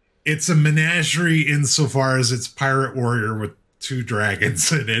 it's a menagerie insofar as it's Pirate Warrior with 2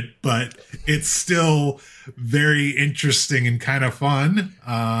 dragons in it, but it's still very interesting and kind of fun.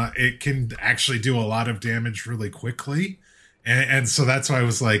 It can actually do a lot of damage really quickly. And so that's why I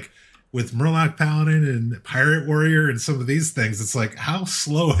was like, with Murloc Paladin and Pirate Warrior and some of these things, it's like, how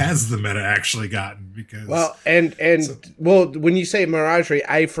slow has the meta actually gotten? Because when you say Menagerie,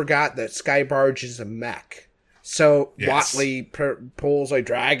 I forgot that Skybarge is a mech. So yes. Watley pulls a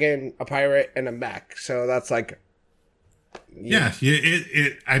dragon, a pirate, and a mech. So that's like, I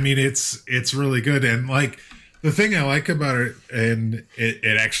mean, it's really good. And like the thing I like about it, and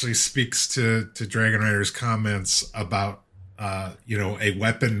it actually speaks to Dragon Rider's comments about a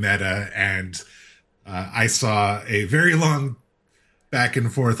weapon meta, and I saw a very long back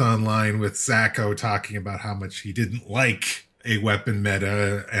and forth online with Zacho talking about how much he didn't like a weapon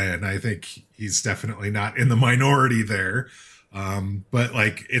meta, and I think he's definitely not in the minority there. But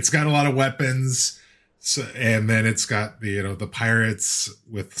like, it's got a lot of weapons, so, and then it's got the pirates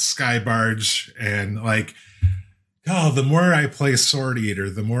with Skybarge, and like, the more I play Sword Eater,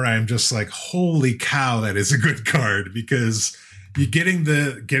 the more I'm just like, holy cow, that is a good card, because you're getting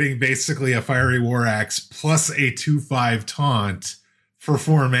basically a Fiery War Axe plus a 2/5 taunt for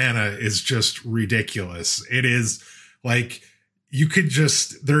 4 mana is just ridiculous. It is like,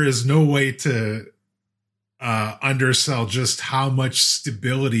 there is no way to undersell just how much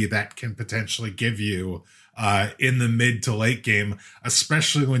stability that can potentially give you in the mid to late game,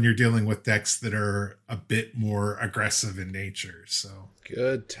 especially when you're dealing with decks that are a bit more aggressive in nature. So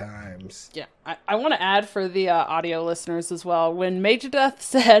good times. Yeah, I want to add for the audio listeners as well, when Major Death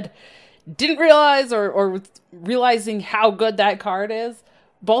said didn't realize or realizing how good that card is,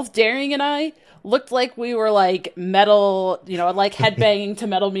 both Daring and I looked like we were like metal, like headbanging to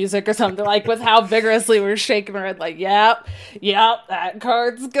metal music or something, like with how vigorously we were shaking our head, like, yep, that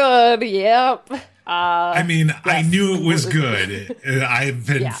card's good, yep. I mean, yes. I knew it was good. I've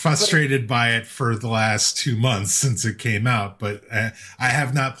been frustrated by it for the last 2 months since it came out, but I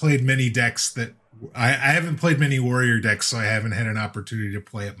have not played many decks I haven't played many warrior decks, so I haven't had an opportunity to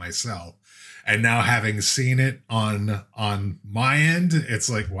play it myself. And now having seen it on my end, it's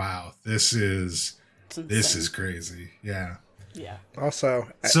like, wow, this is crazy. Yeah. Yeah. Also,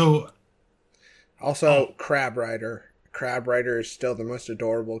 Crab Rider. Crab Rider is still the most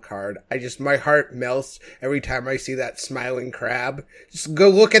adorable card. My heart melts every time I see that smiling crab. Just go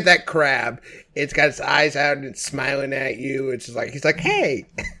look at that crab. It's got its eyes out and it's smiling at you. It's just like, he's like, hey,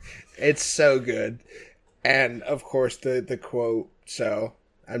 it's so good. And of course the quote. So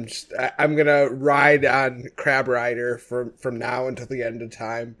I'm going to ride on Crab Rider from now until the end of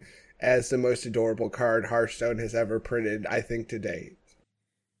time as the most adorable card Hearthstone has ever printed, I think, to date.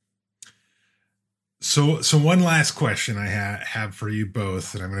 So one last question I have for you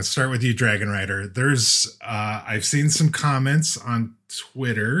both, and I'm going to start with you, Dragon Rider. There's I've seen some comments on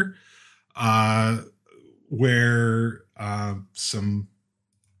Twitter where some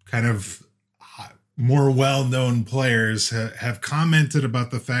kind of more well-known players have commented about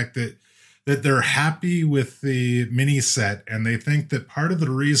the fact that they're happy with the mini set, and they think that part of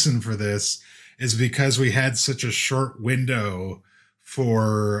the reason for this is because we had such a short window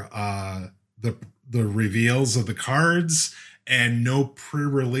for the reveals of the cards and no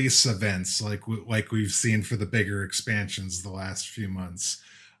pre-release events like we've seen for the bigger expansions the last few months.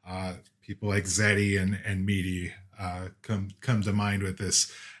 People like Zeddy and Meaty come to mind with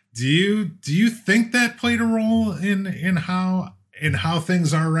this. Do you think that played a role in how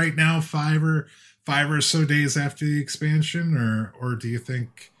things are right now, five or so days after the expansion, or do you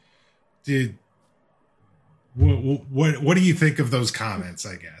think what do you think of those comments,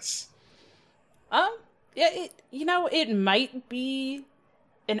 I guess? Yeah, it might be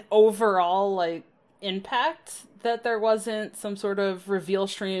an overall like impact that there wasn't some sort of reveal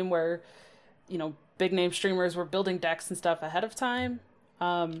stream where, big name streamers were building decks and stuff ahead of time.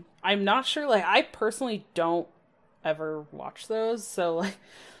 I'm not sure, like, I personally don't ever watch those, so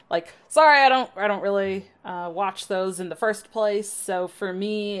like sorry, I don't really watch those in the first place, so for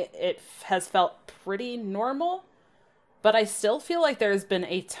me it has felt pretty normal, but I still feel like there's been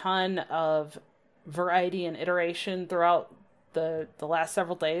a ton of variety and iteration throughout the last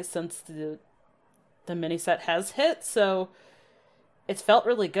several days since the mini set has hit, so it's felt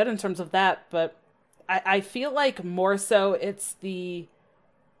really good in terms of that, but I feel like more so it's the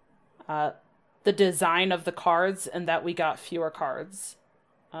design of the cards and that we got fewer cards.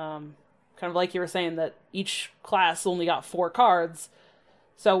 Kind of like you were saying that each class only got 4 cards.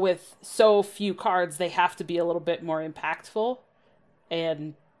 So with so few cards, they have to be a little bit more impactful.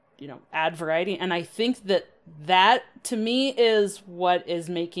 And add variety. And I think that to me is what is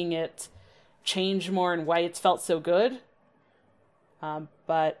making it change more and why it's felt so good.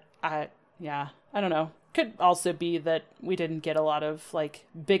 But I don't know. Could also be that we didn't get a lot of like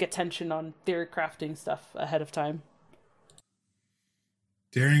big attention on theory crafting stuff ahead of time.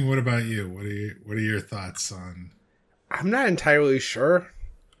 Daring, what about you? What are your thoughts on? I'm not entirely sure.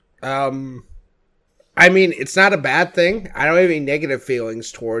 I mean, it's not a bad thing. I don't have any negative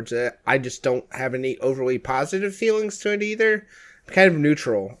feelings towards it. I just don't have any overly positive feelings to it either. I'm kind of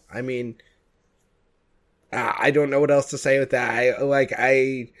neutral. I mean, I don't know what else to say with that.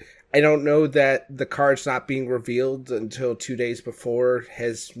 I don't know that the card's not being revealed until 2 days before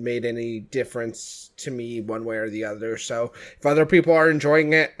has made any difference to me one way or the other. So if other people are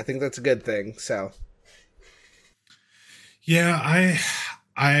enjoying it, I think that's a good thing. So yeah,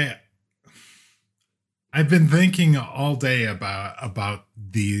 I've been thinking all day about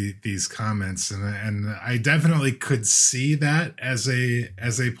these comments, and I definitely could see that as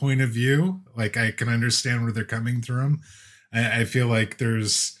a point of view. Like, I can understand where they're coming from. I feel like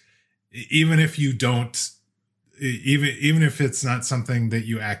there's, even if you don't, even if it's not something that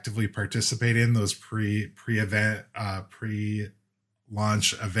you actively participate in, those pre-launch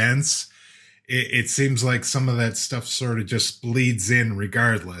events, it seems like some of that stuff sort of just bleeds in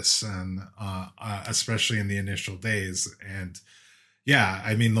regardless, and especially in the initial days. And yeah,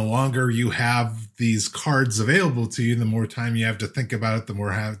 I mean, the longer you have these cards available to you, the more time you have to think about it, the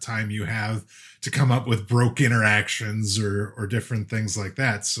more time you have to come up with broke interactions or different things like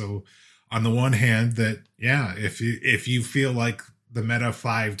that. So on the one hand, that, yeah, if you feel like the meta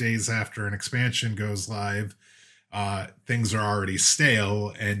 5 days after an expansion goes live, things are already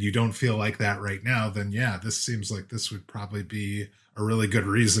stale and you don't feel like that right now, then yeah, this seems like this would probably be a really good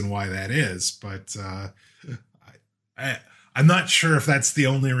reason why that is. But I'm not sure if that's the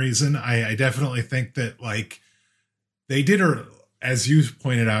only reason. I definitely think that, like, they did as you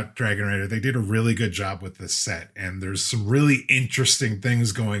pointed out, Dragon Rider, they did a really good job with this set, and there's some really interesting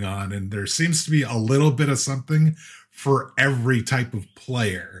things going on, and there seems to be a little bit of something for every type of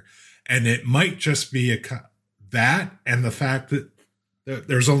player. And it might just be that and the fact that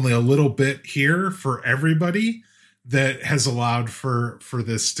there's only a little bit here for everybody that has allowed for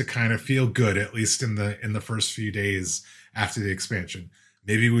this to kind of feel good, at least in the first few days after the expansion.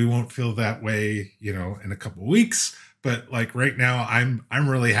 Maybe we won't feel that way, in a couple of weeks, but like right now, I'm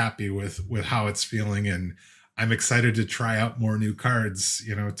really happy with how it's feeling, and I'm excited to try out more new cards,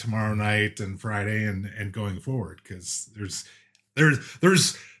 tomorrow night and Friday and going forward, because there's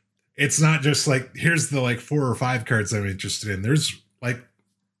it's not just like, here's the like 4 or 5 cards I'm interested in. There's like,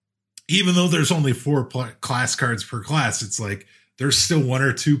 even though there's only 4 class cards per class, it's like there's still 1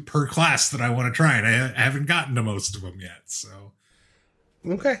 or 2 per class that I want to try, and I haven't gotten to most of them yet. So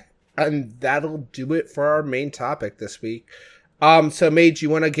okay. And that'll do it for our main topic this week. So Mage, you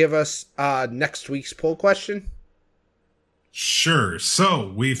want to give us next week's poll question? Sure.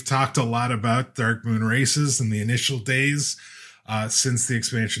 So we've talked a lot about Dark Moon races in the initial days since the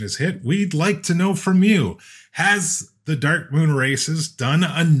expansion has hit. We'd like to know from you, has the Dark Moon races done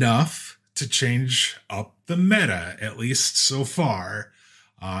enough to change up the meta, at least so far?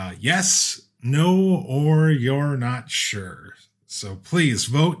 Yes, no, or you're not sure. So please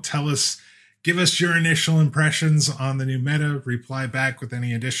vote, tell us, give us your initial impressions on the new meta, reply back with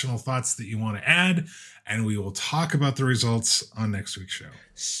any additional thoughts that you want to add, and we will talk about the results on next week's show.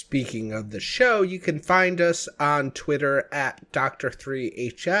 Speaking of the show, you can find us on Twitter at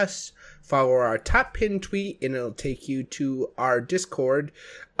Dr3HS. Follow our top pinned tweet and it'll take you to our Discord.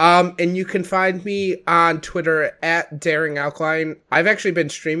 And you can find me on Twitter at Daring Alkaline. I've actually been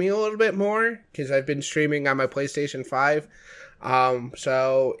streaming a little bit more because I've been streaming on my PlayStation 5.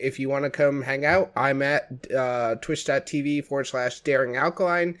 So if you want to come hang out, I'm at twitch.tv/Daring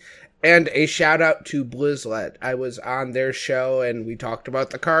Alkaline. And a shout out to Blizzlet. I was on their show and we talked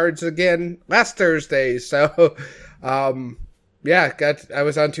about the cards again last Thursday. So, yeah, I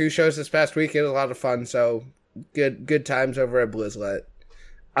was on 2 shows this past week. It was a lot of fun. So good times over at Blizzlet.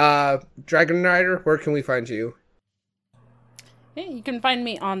 Dragon Rider, where can we find you? Yeah, you can find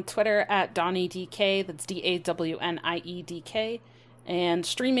me on Twitter at DawnieDK. That's DAWNIEDK. And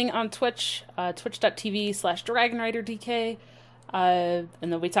streaming on Twitch, twitch.tv/DragonRiderDK. And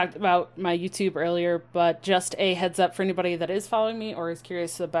then we talked about my YouTube earlier, but just a heads up for anybody that is following me or is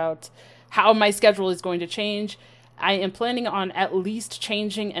curious about how my schedule is going to change. I am planning on at least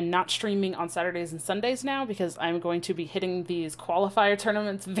changing and not streaming on Saturdays and Sundays now, because I'm going to be hitting these qualifier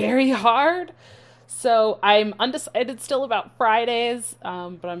tournaments very hard. So I'm undecided still about Fridays,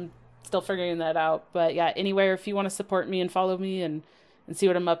 but I'm still figuring that out. But yeah, anywhere if you want to support me and follow me and and see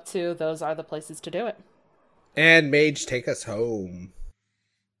what I'm up to, those are the places to do it. And Mage, take us home.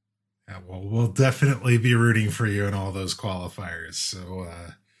 Yeah, well, we'll definitely be rooting for you in all those qualifiers. So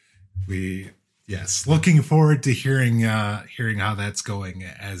looking forward to hearing how that's going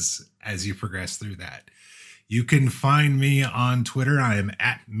as you progress through that. You can find me on Twitter. I am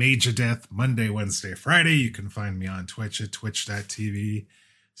at Mageadeath Monday, Wednesday, Friday. You can find me on Twitch at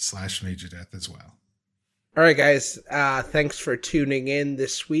twitch.tv/Mageadeath as well. All right, guys. Thanks for tuning in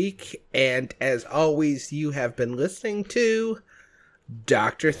this week. And as always, you have been listening to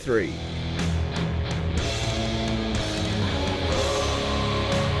Dr. 3.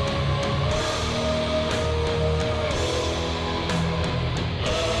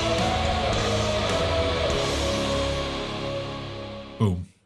 Boom.